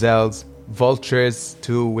 gazelles, vultures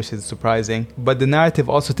too, which is surprising. But the narrative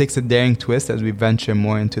also takes a daring twist as we venture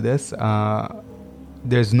more into this.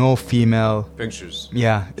 There's no female... Pictures.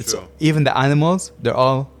 Yeah. Even the animals, they're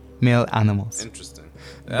all male animals. Interesting.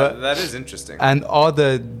 That is interesting. And all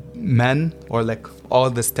the men, or like all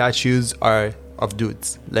the statues are of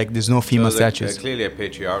dudes. Like there's no female statues. Clearly a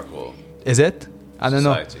patriarchal. Is it? I don't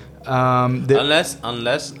society. know.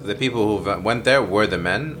 Unless the people who went there were the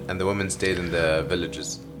men and the women stayed in the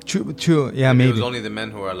villages. True. Yeah, maybe. It was only the men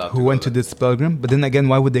who were allowed who went to this pilgrim. But then again,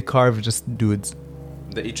 why would they carve just dudes?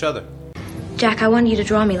 Each other. Jack, I want you to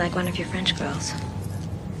draw me like one of your French girls.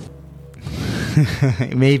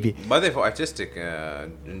 Maybe. But they for artistic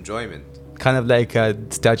enjoyment. Kind of like a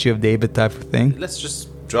Statue of David type of thing. Let's just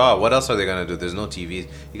draw. What else are they gonna do? There's no TVs.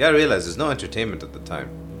 You gotta realize there's no entertainment at the time.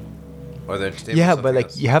 Or the entertainment. Yeah, but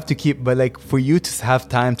like you have to keep. But like for you to have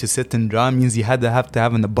time to sit and draw means you have to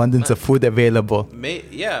have an abundance of food available.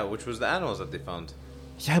 Yeah, which was the animals that they found.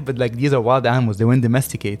 Yeah, but like these are wild animals. They weren't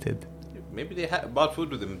domesticated. Maybe they bought food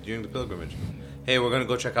with them during the pilgrimage. Hey, we're gonna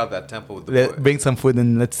go check out that temple with the boy. Bring some food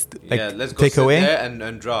and let's go take sit away there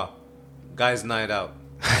and draw. Guys' night out.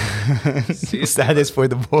 That is for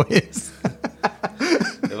the boys.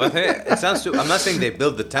 But hey, it sounds too. I'm not saying they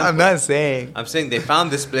built the temple. I'm not saying. I'm saying they found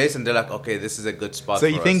this place and they're like, okay, this is a good spot. So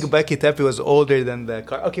you think Gobekli Tepe was older than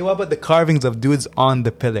the okay? What about the carvings of dudes on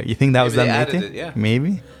the pillar? You think that was done later? Yeah,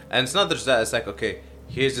 maybe. And it's not just that. It's like, okay,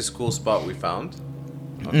 here's this cool spot we found.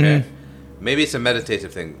 Okay, maybe it's a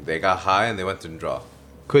meditative thing. They got high and they went to draw.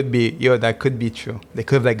 Could be, that could be true. They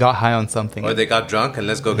could have like got high on something. Or they got drunk and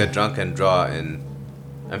let's go get drunk and draw and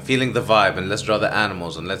I'm feeling the vibe and let's draw the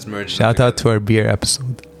animals and let's merge. Shout out to our beer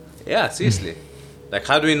episode. Yeah, seriously. Like,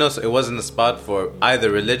 how do we know it wasn't a spot for either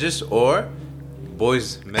religious or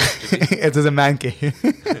boys meant to be? It was a man cave.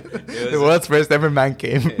 The world's first ever man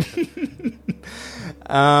cave.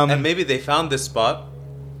 And maybe they found this spot.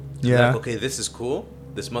 Yeah. Like, okay, this is cool.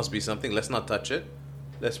 This must be something. Let's not touch it.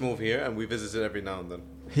 Let's move here, and we visit it every now and then.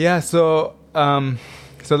 Yeah. So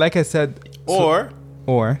like I said, or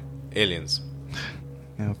aliens.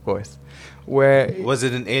 Yeah, of course. Where was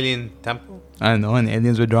it an alien temple? I don't know. And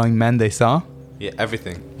aliens were drawing men they saw. Yeah,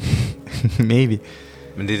 everything. Maybe.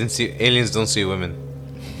 I mean, aliens don't see women.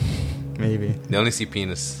 Maybe. They only see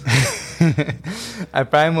penis.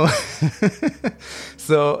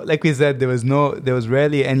 So, like we said, there was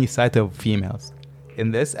rarely any sight of females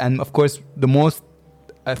in this, and of course, the most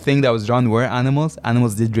thing that was drawn were animals.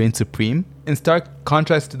 Animals did reign supreme. In stark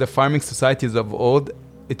contrast to the farming societies of old,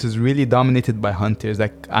 it was really dominated by hunters.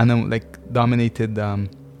 This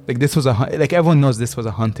was everyone knows this was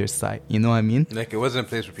a hunter's site. You know what I mean? Like, it wasn't a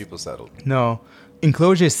place where people settled. No.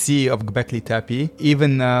 Enclosure C of Gobekli Tepe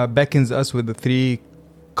even beckons us with the three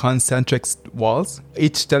concentric walls,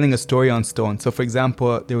 each telling a story on stone. So, for example,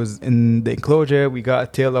 there was in the enclosure, we got a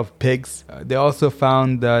tale of pigs. They also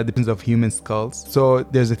found the depictions of human skulls. So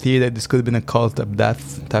there's a theory that this could have been a cult of death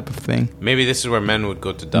type of thing. Maybe this is where men would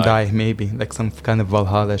go to die. Maybe. Like some kind of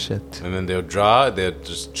Valhalla shit. And then they'll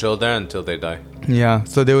just chill there until they die. Yeah,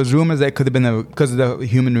 so there was rumors that it could have been because of the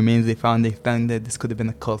human remains they found that this could have been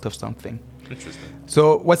a cult of something. Interesting.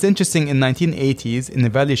 So what's interesting, in 1980s, in the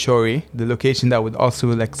Valley Shori, the location that would also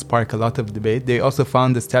spark a lot of debate, they also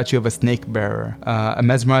found the statue of a snake bearer, a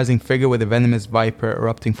mesmerizing figure with a venomous viper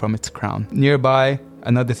erupting from its crown. Nearby,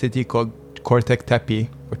 another city called Tepe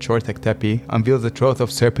unveils the trough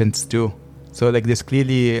of serpents too. So there's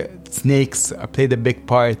clearly snakes played a big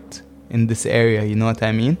part in this area, you know what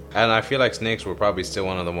I mean? And I feel like snakes were probably still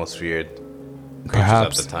one of the most feared creatures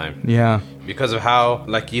Perhaps. at the time. Yeah. Because of how,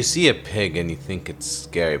 you see a pig and you think it's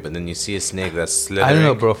scary, but then you see a snake that's slithering. I don't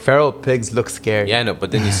know, bro. Feral pigs look scary. Yeah, I know,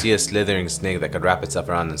 but then you see a slithering snake that could wrap itself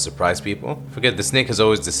around and surprise people. Forget, the snake is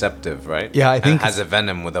always deceptive, right? Yeah, I think it has a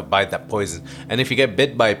venom with a bite that poisons. And if you get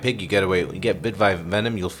bit by a pig, you get away. You get bit by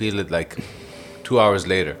venom, you'll feel it 2 hours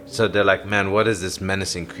later. So they're like, man, what is this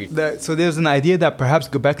menacing creature? So there's an idea that perhaps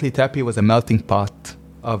Gobekli Tepe was a melting pot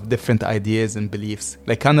of different ideas and beliefs,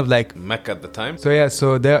 kind of like Mecca at the time. So yeah,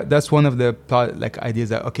 so that's one of the ideas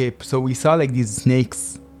that, okay, so we saw these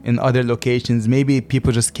snakes in other locations. Maybe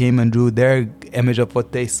people just came and drew their image of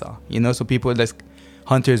what they saw, so people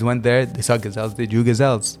hunters went there, they saw gazelles, they drew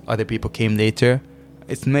gazelles. Other people came later.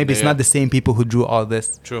 It's not the same people who drew all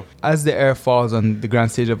this. True. As the air falls on the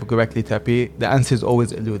grand stage of Gobekli Tepe, the answers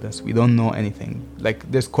always elude us. We don't know anything.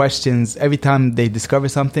 There's questions. Every time they discover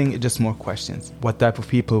something, it's just more questions. What type of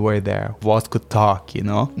people were there? What could talk,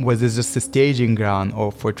 Was this just a staging ground?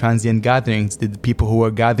 Or for transient gatherings, did the people who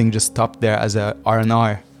were gathering just stop there as a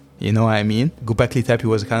R&R? You know what I mean? Gobekli Tepe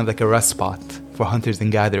was kind of like a rest spot for hunters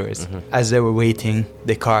and gatherers. Mm-hmm. As they were waiting,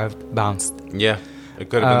 they carved, bounced. Yeah. It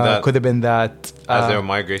could have been that. Could have been that. As they were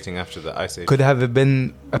migrating after the Ice Age. Could have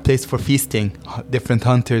been a place for feasting. Different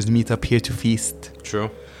hunters meet up here to feast. True.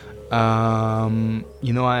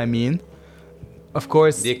 You know what I mean? Of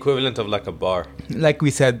course. The equivalent of a bar. Like we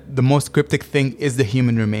said, the most cryptic thing is the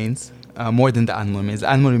human remains, more than the animal remains. The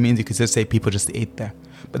animal remains, you could just say people just ate there.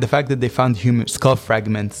 But the fact that they found human skull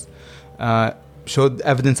fragments showed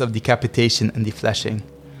evidence of decapitation and defleshing.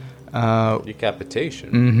 Decapitation?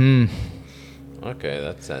 Mm-hmm. Okay,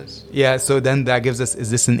 that sense. Yeah, so then that gives us, is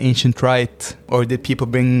this an ancient rite? Or did people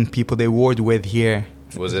bring people they warred with here?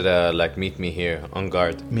 Was it meet me here, on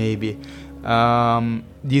guard? Maybe.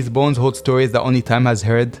 These bones hold stories that only time has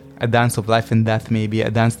heard. A dance of life and death, maybe. A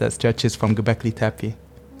dance that stretches from Gobekli Tepe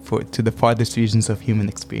to the farthest regions of human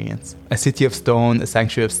experience. A city of stone, a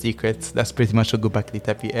sanctuary of secrets. That's pretty much what Gobekli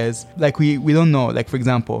Tepe is. We don't know. For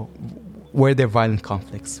example, were there violent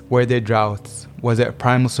conflicts? Were there droughts? Was it a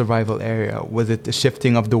primal survival area? Was it the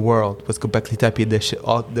shifting of the world? Was Gobekli Tepe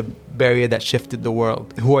the barrier that shifted the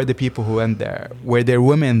world? Who are the people who went there? Were there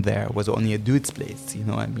women there? Was it only a dude's place? You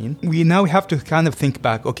know what I mean? We have to kind of think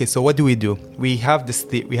back. Okay, so what do? We have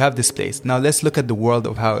this place. Now let's look at the world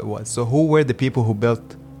of how it was. So who were the people who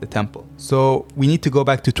built the temple? So we need to go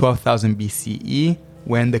back to 12,000 BCE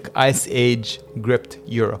when the Ice Age gripped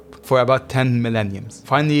Europe for about 10 millenniums.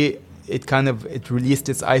 Finally, it released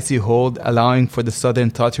its icy hold, allowing for the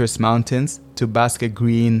southern Tartarus Mountains to bask a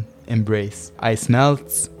green embrace. Ice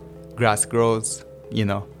melts, grass grows,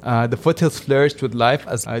 The foothills flourished with life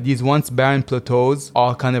as these once barren plateaus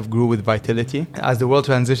all kind of grew with vitality as the world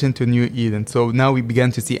transitioned to New Eden. So now we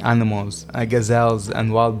began to see animals, gazelles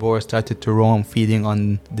and wild boars started to roam, feeding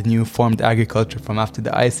on the new formed agriculture from after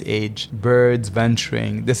the Ice Age. Birds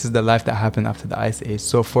venturing. This is the life that happened after the Ice Age.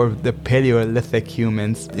 So for the Paleolithic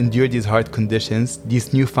humans endured these hard conditions,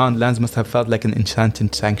 these newfound lands must have felt like an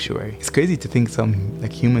enchanted sanctuary. It's crazy to think some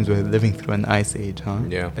humans were living through an Ice Age, huh?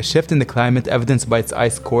 Yeah. A shift in the climate evidenced by its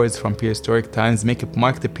ice cores from prehistoric times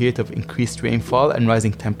mark the period of increased rainfall and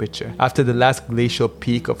rising temperature after the last glacial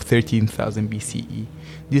peak of 13,000 BCE.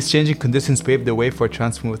 These changing conditions paved the way for a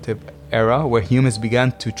transformative era where humans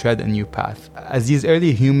began to tread a new path. As these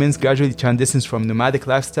early humans gradually transitioned from nomadic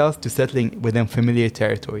lifestyles to settling within familiar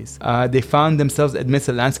territories, they found themselves amidst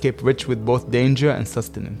a landscape rich with both danger and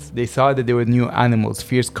sustenance. They saw that there were new animals,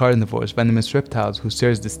 fierce carnivores, venomous reptiles who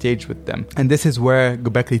shared the stage with them. And this is where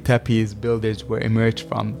Gobekli Tepe's builders were emerged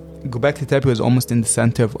from. Gobekli Tepe was almost in the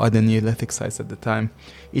center of other Neolithic sites at the time,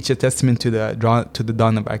 each a testament to the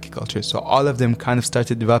dawn of agriculture. So all of them kind of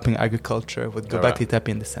started developing agriculture with Gobekli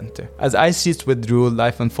Tepe in the center. As ice sheets withdrew,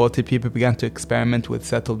 life unfolded, people began to experiment with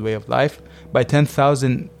settled way of life. By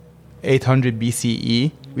 10,800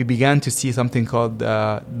 BCE, we began to see something called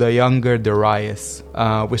the Younger Darius,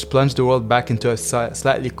 which plunged the world back into a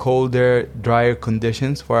slightly colder, drier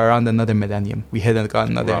conditions for around another millennium. We had got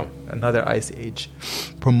another ice age.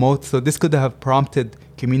 So this could have prompted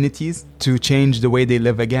communities to change the way they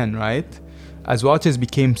live again, right? As water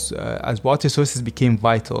sources became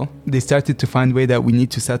vital, they started to find way that we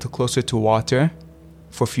need to settle closer to water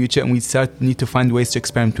for future, and we need to find ways to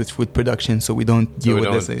experiment with food production so we don't deal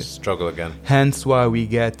with this. Struggle again. Hence why we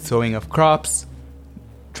get sowing of crops,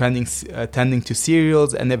 tending to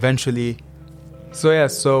cereals, and eventually...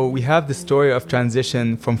 So we have the story of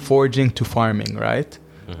transition from foraging to farming, right?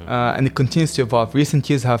 Mm-hmm. And it continues to evolve. Recent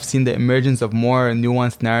years have seen the emergence of more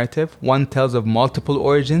nuanced narrative. One tells of multiple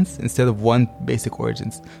origins instead of one basic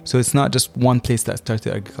origins. So it's not just one place that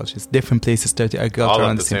started agriculture. It's different places started agriculture all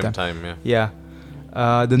around at the same time. Yeah.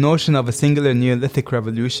 The notion of a singular Neolithic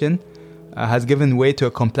revolution has given way to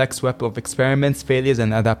a complex web of experiments, failures,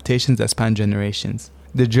 and adaptations that span generations.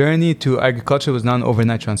 The journey to agriculture was not an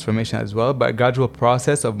overnight transformation as well, but a gradual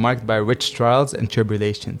process marked by rich trials and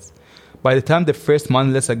tribulations. By the time the first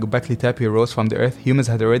monoliths at Gobekli Tepe rose from the earth, humans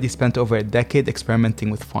had already spent over a decade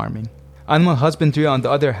experimenting with farming. Animal husbandry, on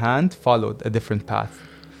the other hand, followed a different path.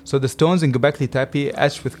 So the stones in Gobekli Tepe,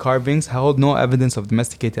 etched with carvings, hold no evidence of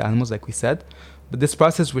domesticated animals, like we said. But this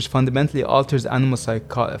process, which fundamentally alters animal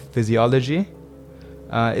physiology,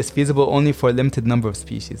 is feasible only for a limited number of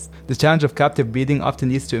species. The challenge of captive breeding often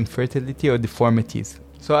leads to infertility or deformities.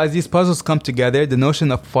 So as these puzzles come together, the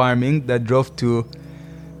notion of farming that drove to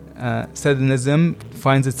Sedonism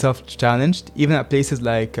finds itself challenged, even at places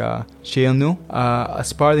like Sheilnu, a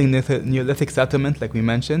sprawling Neolithic settlement, like we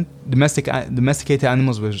mentioned. Domesticated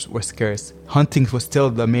animals were scarce. Hunting was still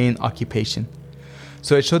the main occupation.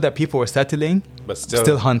 So it showed that people were settling, but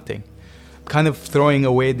still hunting. Kind of throwing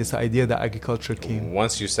away this idea that agriculture came.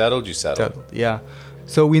 Once you settled, you settled. Yeah.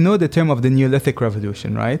 So we know the term of the Neolithic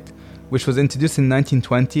Revolution, right? Which was introduced in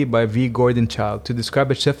 1920 by V. Gordon Childe to describe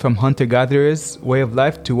a shift from hunter-gatherers' way of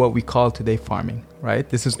life to what we call today farming, right?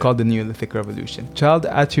 This is called the Neolithic Revolution. Childe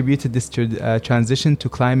attributed this transition to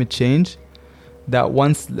climate change that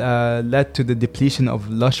once led to the depletion of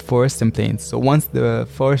lush forests and plains. So once the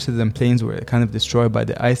forests and plains were kind of destroyed by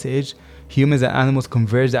the Ice Age, humans and animals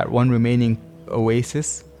converged at one remaining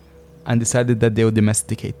oasis and decided that they would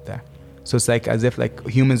domesticate there. So it's like as if like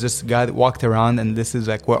humans just walked around, and this is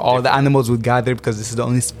like where all the animals would gather because this is the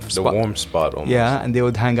only spot. The warm spot almost. Yeah, and they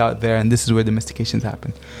would hang out there, and this is where domestications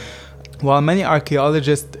happen. While many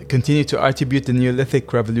archaeologists continue to attribute the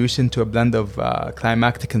Neolithic Revolution to a blend of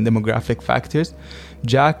climatic and demographic factors,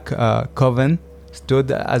 Jack Coven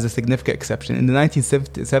stood as a significant exception. In the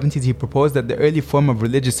 1970s, he proposed that the early form of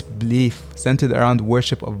religious belief centered around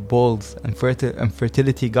worship of bulls and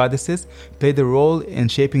fertility goddesses played a role in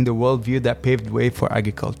shaping the worldview that paved way for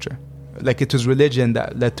agriculture. Like it was religion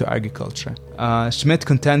that led to agriculture. Schmidt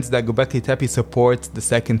contends that Gobekli Tepe supports the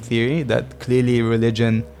second theory, that clearly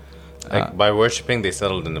religion... Like by worshipping, they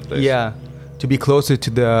settled in the place. Yeah, to be closer to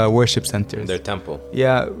the worship centers. Their temple.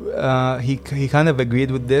 Yeah, he kind of agreed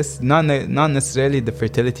with this. Not necessarily the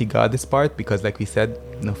fertility goddess part, because like we said,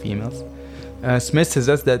 no females. Smith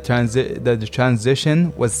suggests that the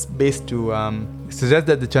transition was based to suggests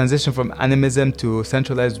that the transition from animism to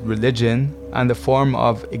centralized religion and the form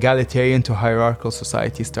of egalitarian to hierarchical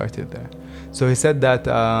society started there. So he said that.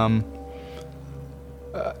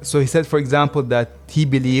 For example, that he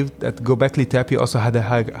believed that Gobekli Tepe also had a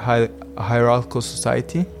hierarchical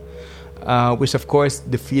society, which of course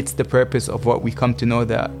defeats the purpose of what we come to know,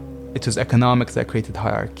 that it was economics that created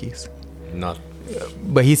hierarchies.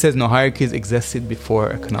 But he says no, hierarchies existed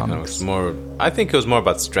before economics. I think it was more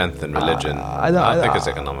about strength than religion. I don't think it's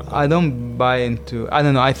economical. I don't buy into... I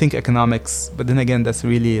don't know, I think economics, but then again, that's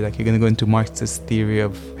really like you're going to go into Marxist theory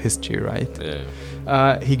of history, right? Yeah.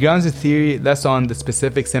 He grounds his theory less on the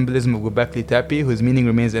specific symbolism of Gobekli Tepe, whose meaning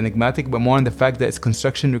remains enigmatic, but more on the fact that its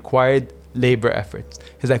construction required labor efforts.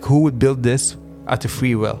 He's like, who would build this out of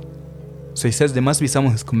free will? So he says there must be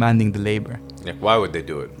someone who's commanding the labor. Yeah, why would they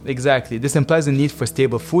do it? Exactly. This implies a need for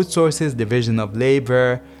stable food sources, division of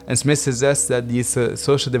labor, and Smith suggests that these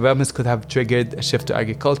social developments could have triggered a shift to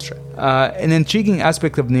agriculture. An intriguing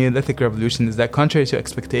aspect of the Neolithic Revolution is that, contrary to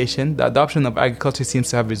expectation, the adoption of agriculture seems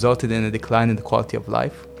to have resulted in a decline in the quality of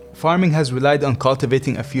life. Farming has relied on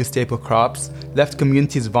cultivating a few staple crops, left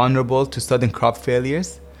communities vulnerable to sudden crop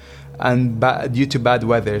failures, and due to bad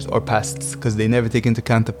weathers or pests, because they never take into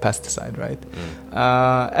account the pesticide, right?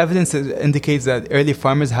 Evidence indicates that early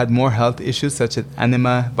farmers had more health issues such as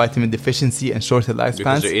anemia, vitamin deficiency, and shorter lifespans.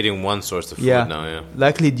 Because they're eating one source of food now,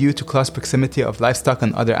 likely due to close proximity of livestock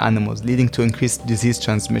and other animals, leading to increased disease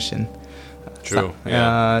transmission. True.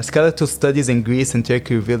 Yeah. Skeletal studies in Greece and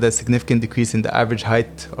Turkey revealed a significant decrease in the average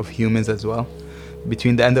height of humans as well,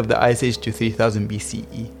 between the end of the Ice Age to 3000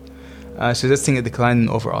 BCE, suggesting a decline in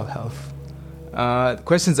overall health.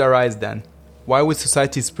 Questions arise then. Why would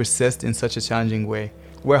societies persist in such a challenging way?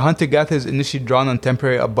 Were hunter-gatherers initially drawn on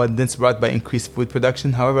temporary abundance brought by increased food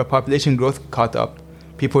production? However, population growth caught up.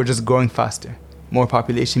 People were just growing faster. More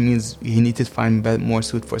population means you need to find more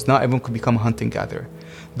food for us. Not everyone could become a hunter-gatherer.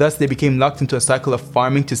 Thus, they became locked into a cycle of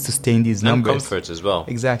farming to sustain these numbers. And comforts as well.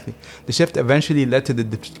 Exactly. The shift eventually led to the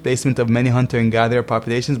displacement of many hunter and gatherer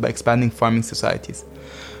populations by expanding farming societies.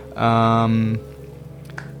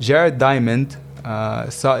 Jared Diamond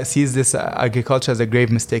sees this agriculture as a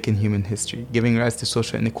grave mistake in human history, giving rise to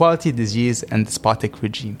social inequality, disease, and despotic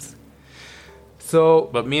regimes. So,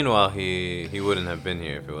 but meanwhile, he wouldn't have been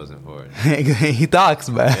here if it wasn't for it. He talks,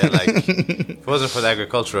 but if it wasn't for the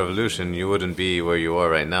agricultural revolution, you wouldn't be where you are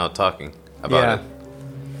right now talking about it.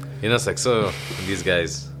 It's like, so these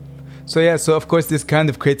guys. So of course this kind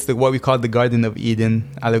of creates what we call the Garden of Eden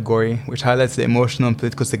allegory, which highlights the emotional and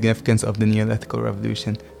political significance of the Neolithic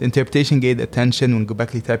revolution. The interpretation gained attention when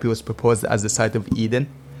Gobekli Tepe was proposed as the site of Eden,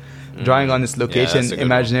 drawing on its location,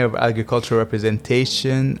 imaginary of agricultural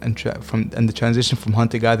representation and the transition from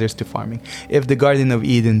hunter-gatherers to farming. If the Garden of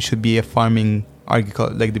Eden should be a farming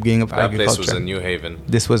agriculture, like the beginning of agriculture. That place was a New Haven.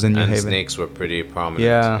 This was a New Haven. And snakes were pretty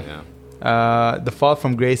prominent. The fall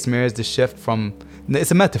from grace mirrors the shift from...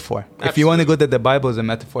 It's a metaphor. Absolutely. If you want to go that the Bible is a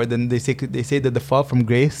metaphor, then they say that the fall from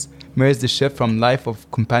grace mirrors the shift from life of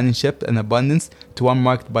companionship and abundance to one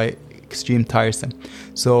marked by extreme tiresome.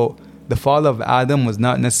 So the fall of Adam was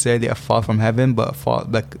not necessarily a fall from heaven, but a fall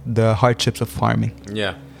like the hardships of farming.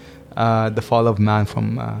 Yeah. The fall of man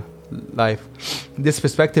from life. This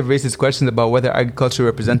perspective raises questions about whether agriculture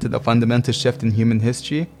represented a fundamental shift in human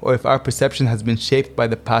history, or if our perception has been shaped by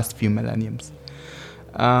the past few millenniums.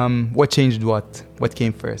 What changed what? What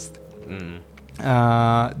came first?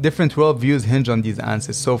 Different worldviews hinge on these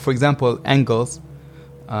answers. So, for example, Engels,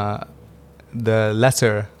 the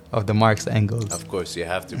lesser of the Marx Engels. Of course, you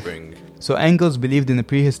have to bring... So Engels believed in a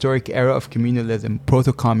prehistoric era of communalism,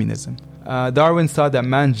 proto-communism. Darwin saw that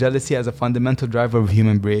man's jealousy as a fundamental driver of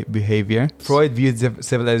human behavior. Freud viewed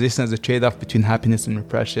civilization as a trade-off between happiness and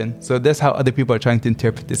repression. So that's how other people are trying to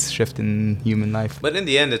interpret this shift in human life. But in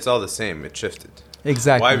the end, it's all the same. It shifted.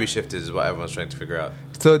 Exactly. Why we shifted is what everyone's trying to figure out.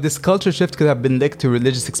 So this culture shift could have been linked to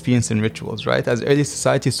religious experience and rituals, right? As early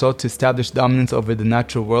societies sought to establish dominance over the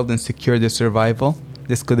natural world and secure their survival,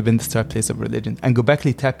 this could have been the start place of religion. And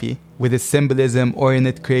Gobekli Tepe, with its symbolism,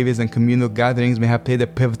 ornate cravings, and communal gatherings, may have played a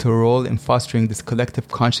pivotal role in fostering this collective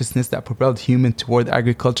consciousness that propelled humans toward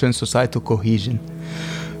agriculture and societal cohesion.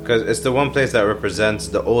 Because it's the one place that represents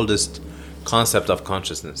the oldest concept of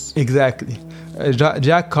consciousness. Exactly.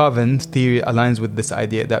 Jack Covan's theory aligns with this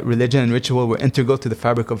idea that religion and ritual were integral to the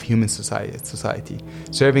fabric of human society,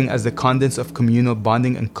 serving as the condense of communal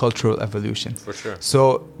bonding and cultural evolution. For sure.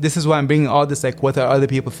 So this is why I'm bringing all this, like, what are other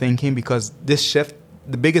people thinking? Because this shift,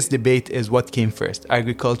 the biggest debate is what came first,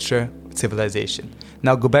 agriculture, civilization.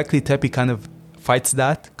 Now, Gobekli Tepe kind of fights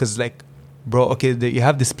that, because, like, bro, okay, you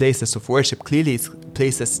have this place that's of worship. Clearly, it's a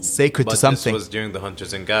place that's sacred to something. But this was during the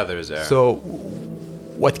hunters and gatherers era. So,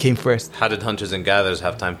 what came first? How did hunters and gatherers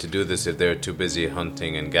have time to do this if they were too busy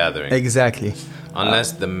hunting and gathering? Exactly.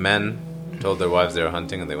 Unless the men told their wives they were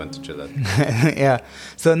hunting and they went to chill out. Yeah.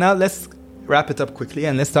 So now let's wrap it up quickly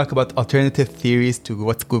and let's talk about alternative theories to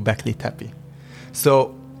what's Gobekli Tepe.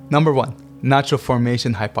 So, number one, natural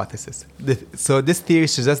formation hypothesis. So this theory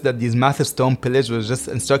suggests that these massive stone pillars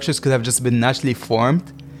and structures could have just been naturally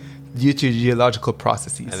formed due to geological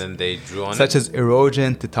processes. And then they drew on such as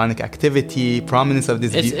erosion, tectonic activity, prominence of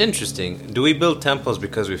this... It's interesting. Do we build temples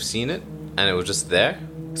because we've seen it and it was just there?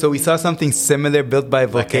 So we saw something similar built by a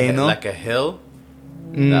volcano. Like a hill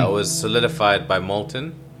that was solidified by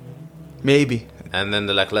molten? Maybe. And then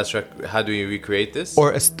how do we recreate this?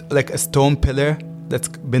 Or like a stone pillar that's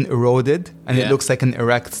been eroded and it looks like an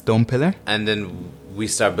erect stone pillar. And then we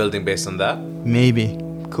start building based on that? Maybe.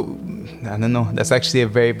 I don't know. That's actually a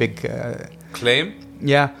very big... claim?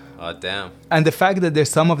 Yeah. Oh, damn. And the fact that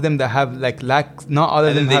there's some of them that have not all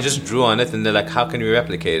of them have... And then they just drew on it and they're like, how can we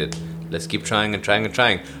replicate it? Let's keep trying and trying and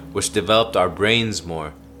trying. Which developed our brains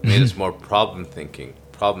more. Made us more problem thinking,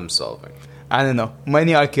 problem solving. I don't know.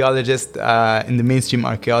 Many archaeologists, in the mainstream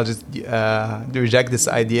archaeologists, they reject this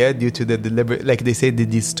idea due to the deliberate... Like they say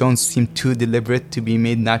that these stones seem too deliberate to be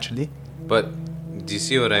made naturally. But do you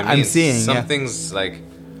see what I mean? I'm seeing, Some things like...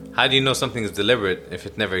 How do you know something is deliberate if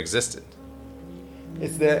it never existed?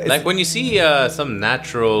 It's like when you see some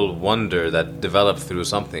natural wonder that developed through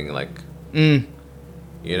something, like...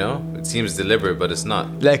 You know? It seems deliberate, but it's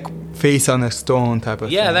not. Like face on a stone type of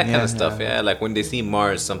thing. Yeah, that kind of stuff. Yeah, like when they see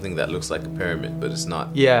Mars, something that looks like a pyramid, but it's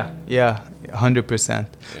not. Yeah, 100%.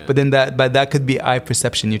 Yeah. But then that could be eye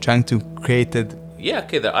perception. You're trying to create it. Yeah,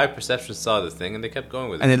 okay, their eye perception saw the thing and they kept going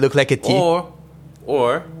with it. And it looked like a T.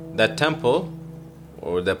 Or that temple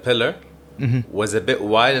or the pillar was a bit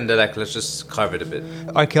wide and they're like, let's just carve it a bit.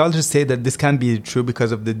 Archaeologists say that this can be true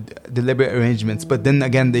because of the deliberate arrangements. But then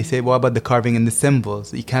again, they say, what about the carving and the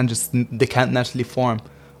symbols? They can't naturally form.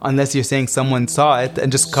 Unless you're saying someone saw it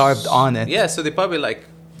and just carved on it. Yeah, so they probably like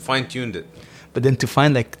fine-tuned it. But then to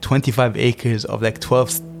find like 25 acres of like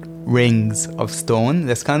 12 rings of stone,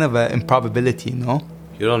 that's kind of an improbability, no?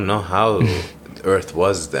 You don't know how Earth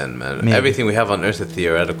was then, man. Maybe. Everything we have on Earth is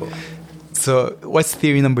theoretical. So what's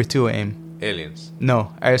theory number 2, Aim? Aliens.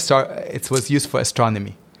 No, it was used for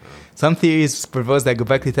astronomy. Some theories propose that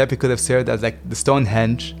Gobekli Tepe could have served as like the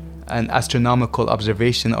Stonehenge, an astronomical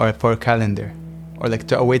observation or for a calendar, or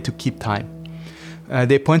like a way to keep time.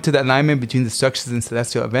 They point to the alignment between the structures and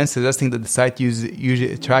celestial events, suggesting that the site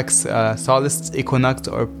usually tracks solstice, equinox,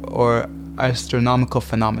 or astronomical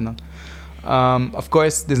phenomenon. Of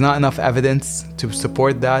course, there's not enough evidence to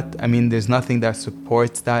support that. I mean, there's nothing that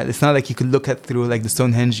supports that. It's not like you could look at through like the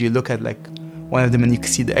Stonehenge, you look at like one of them and you can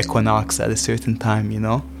see the equinox at a certain time, you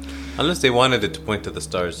know? Unless they wanted it to point to the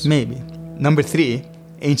stars. Maybe. Number 3,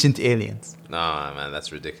 ancient aliens. Nah, man,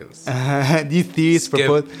 that's ridiculous. These theories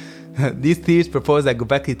propose that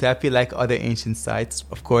Gobekli Tepe, like other ancient sites,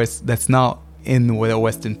 of course, that's not in the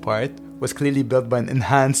western part, was clearly built by an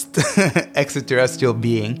enhanced extraterrestrial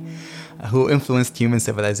being who influenced human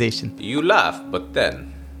civilization. You laugh, but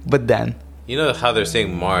then... You know how they're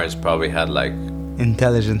saying Mars probably had like...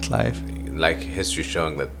 intelligent life. Like history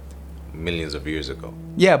showing that millions of years ago.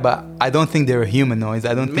 Yeah, but I don't think they were humanoids.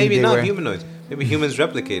 Maybe not humanoids. Maybe humans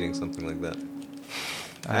replicating, something like that.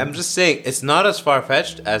 I'm just saying, it's not as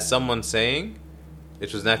far-fetched as someone saying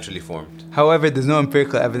it was naturally formed. However, there's no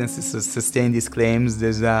empirical evidence to sustain these claims.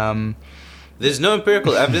 There's no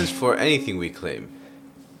empirical evidence for anything we claim.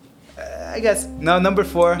 I guess. No, number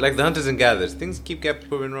 4. Like the hunters and gatherers. Things keep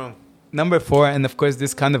proving wrong. Number 4, and of course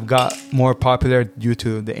this kind of got more popular due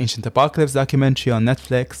to the Ancient Apocalypse documentary on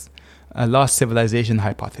Netflix, Lost Civilization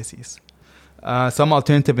Hypotheses. Some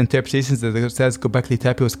alternative interpretations that says Gobekli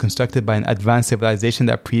Tepe was constructed by an advanced civilization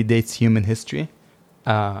that predates human history,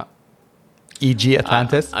 e.g.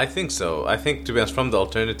 Atlantis. I think so. I think, to be honest, from the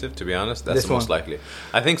alternative, to be honest, that's This the most one. likely.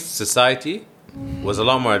 I think society was a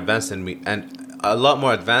lot more advanced than we, and a lot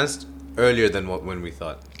more advanced earlier than when we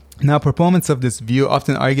thought. Now, proponents of this view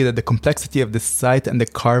often argue that the complexity of the site and the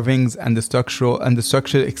carvings and the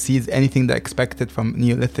structure exceeds anything that expected from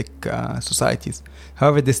Neolithic societies.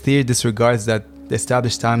 However, this theory disregards that the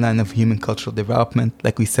established timeline of human cultural development,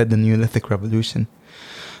 like we said, the Neolithic Revolution.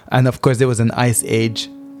 And of course, there was an ice age,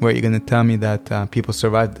 where you're going to tell me that people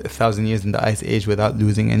survived 1,000 years in the ice age without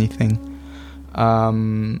losing anything.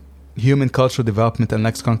 Human cultural development and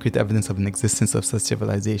lacks concrete evidence of an existence of such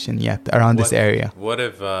civilization yet around this area. What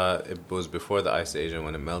if it was before the ice age and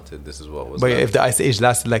when it melted, this is what was But left? if the ice age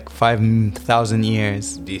lasted like 5,000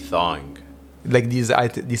 years, Thawing. like these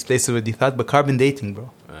places were thawed, but carbon dating, bro.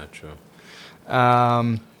 True.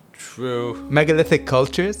 True. Megalithic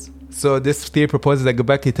cultures. So this theory proposes that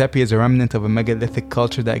Gobekli Tepe is a remnant of a megalithic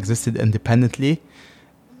culture that existed independently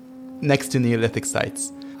next to Neolithic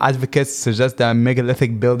sites. Advocates suggest that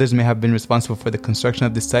megalithic builders may have been responsible for the construction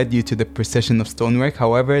of the site due to the precision of stonework.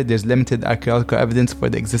 However, there's limited archaeological evidence for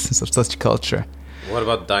the existence of such culture. What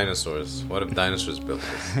about dinosaurs? What if dinosaurs built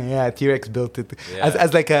this? Yeah, T-Rex built it Yeah.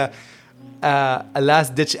 as like a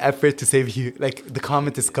last-ditch effort to save you. Like, the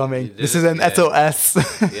comet is coming. This is an SOS.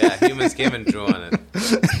 Yeah, humans came and drew on it.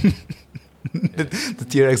 The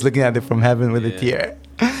T-Rex looking at it from heaven with a tear.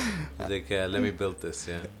 Like, let me build this,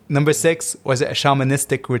 yeah. Number 6 was a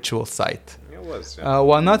shamanistic ritual site. It was, yeah.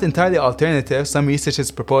 While not entirely alternative, some researchers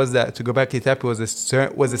propose that Gobekli Tepe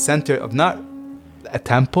was a center of not a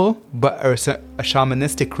temple, but a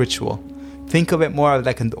shamanistic ritual. Think of it more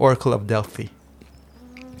like an oracle of Delphi.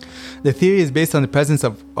 The theory is based on the presence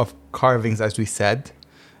of carvings, as we said,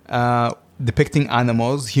 depicting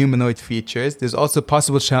animals, humanoid features. There's also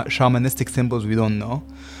possible shamanistic symbols we don't know.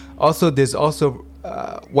 Also, there's also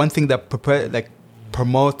one thing that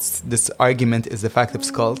promotes this argument is the fact of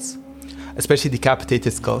skulls, especially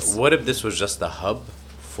decapitated skulls. What if this was just a hub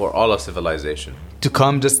for all of civilization? To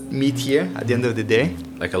come just meet here at the end of the day?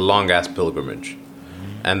 Like a long-ass pilgrimage.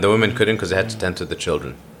 And the women couldn't because they had to tend to the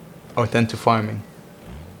children. Or tend to farming.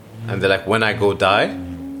 And they're like, when I go die,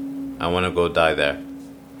 I want to go die there.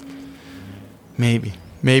 Maybe.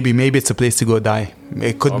 Maybe it's a place to go die.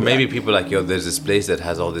 It could Or be. maybe people are like, yo, there's this place that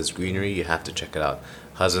has all this greenery, you have to check it out.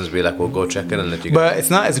 Husbands be like, well, go check it and let you go. But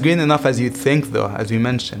it's not as green enough as you'd think, though, as we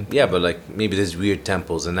mentioned. Yeah, but like maybe there's weird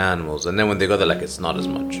temples and animals, and then when they go there, like it's not as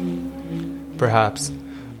much. Perhaps.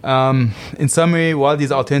 In summary, while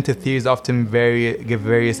these alternative theories often give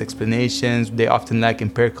various explanations, they often lack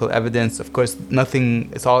empirical evidence. Of course,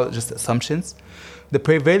 it's all just assumptions. The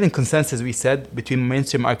prevailing consensus, we said, between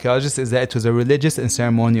mainstream archaeologists is that it was a religious and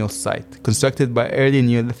ceremonial site constructed by early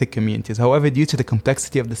Neolithic communities. However, due to the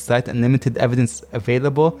complexity of the site and limited evidence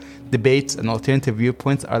available, debates and alternative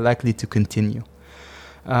viewpoints are likely to continue.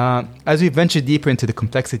 As we venture deeper into the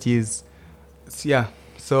complexities,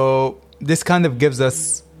 so this kind of gives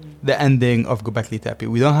us the ending of Gobekli Tepe.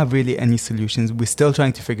 We don't have really any solutions. We're still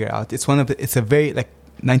trying to figure out. It's a very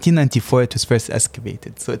 1994 it was first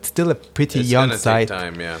excavated, so it's still a pretty young site. It's gonna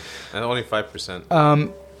take time, yeah, and only 5%.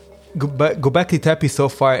 Gobekli Tepe so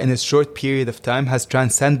far in its short period of time has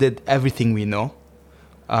transcended everything we know.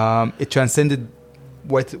 It transcended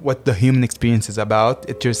what the human experience is about.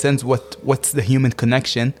 It transcends what's the human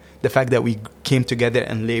connection, the fact that we came together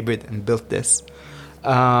and labored and built this.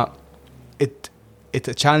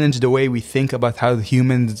 It challenged the way we think about how the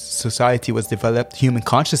human society was developed, human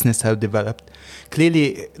consciousness has developed.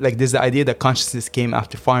 Clearly, there's the idea that consciousness came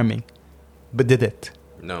after farming, but did it?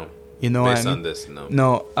 No. You know Based what I mean? on this, no.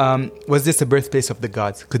 No. Was this the birthplace of the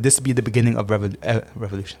gods? Could this be the beginning of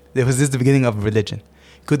revolution? Was this the beginning of religion?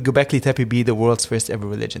 Could Gobekli Tepe be the world's first ever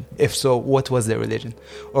religion? If so, what was their religion?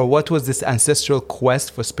 Or what was this ancestral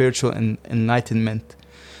quest for spiritual enlightenment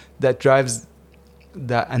that drives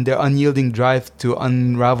and their unyielding drive to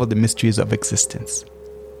unravel the mysteries of existence?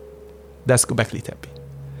 That's Gobekli Tepe.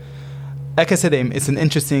 Like I said, it's an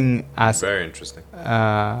interesting Very interesting.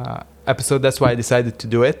 episode. That's why I decided to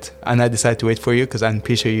do it, and I decided to wait for you because I'm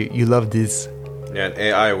pretty sure you love these. Yeah, and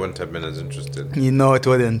AI wouldn't have been as interested. You know it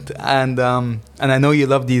wouldn't, and I know you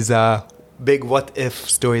love these big what if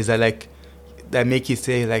stories that make you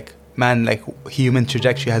say man, human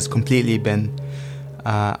trajectory has completely been.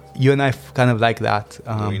 You and I kind of like that.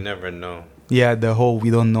 We never know. Yeah, the whole we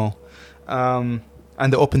don't know, and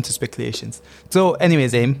the open to speculations. So,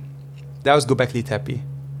 anyways, Aim, that was Gobekli Tepe.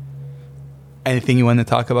 Anything you want to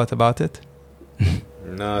talk about it?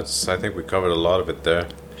 No, I think we covered a lot of it there.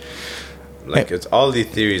 It's all the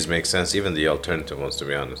theories make sense, even the alternative ones. To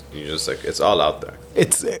be honest, you just it's all out there.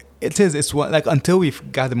 It's until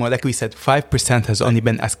we've gathered more. Like we said, 5% has only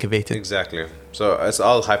been excavated. Exactly. So it's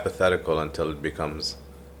all hypothetical until it becomes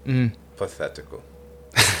pathetical.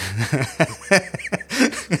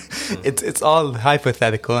 It's all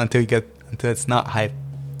hypothetical until it's not hype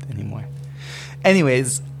anymore.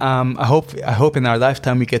 Anyways, I hope in our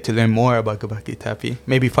lifetime we get to learn more about Gobekli Tepe.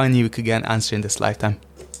 Maybe finally we could get an answer in this lifetime.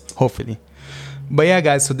 Hopefully. But yeah,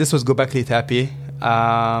 guys, so this was Gobekli Tepe,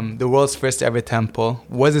 the world's first ever temple.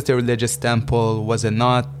 Was it a religious temple? Was it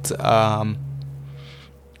not?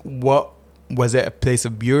 What was it? A place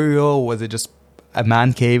of burial? Was it just a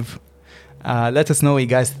man cave? Let us know what you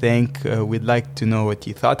guys think. We'd like to know what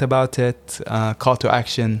you thought about it. Call to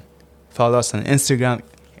action. Follow us on Instagram.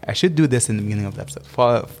 I should do this in the beginning of the episode.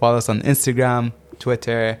 Follow us on Instagram,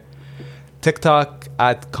 Twitter, TikTok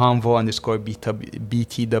at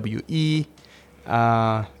convo_BTWE.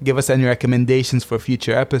 Give us any recommendations for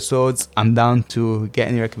future episodes. I'm down to get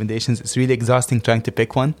any recommendations. It's really exhausting trying to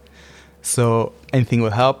pick one. So anything will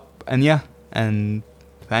help. And yeah, and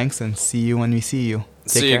thanks, and see you when we see you. Take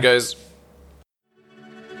See care. you guys.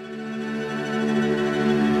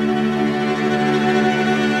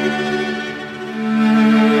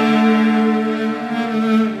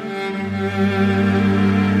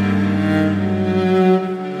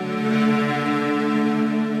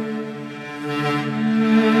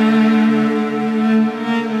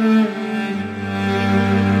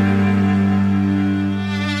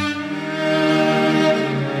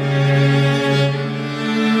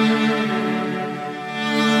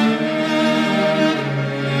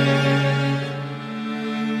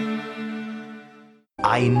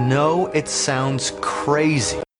 I know it sounds crazy.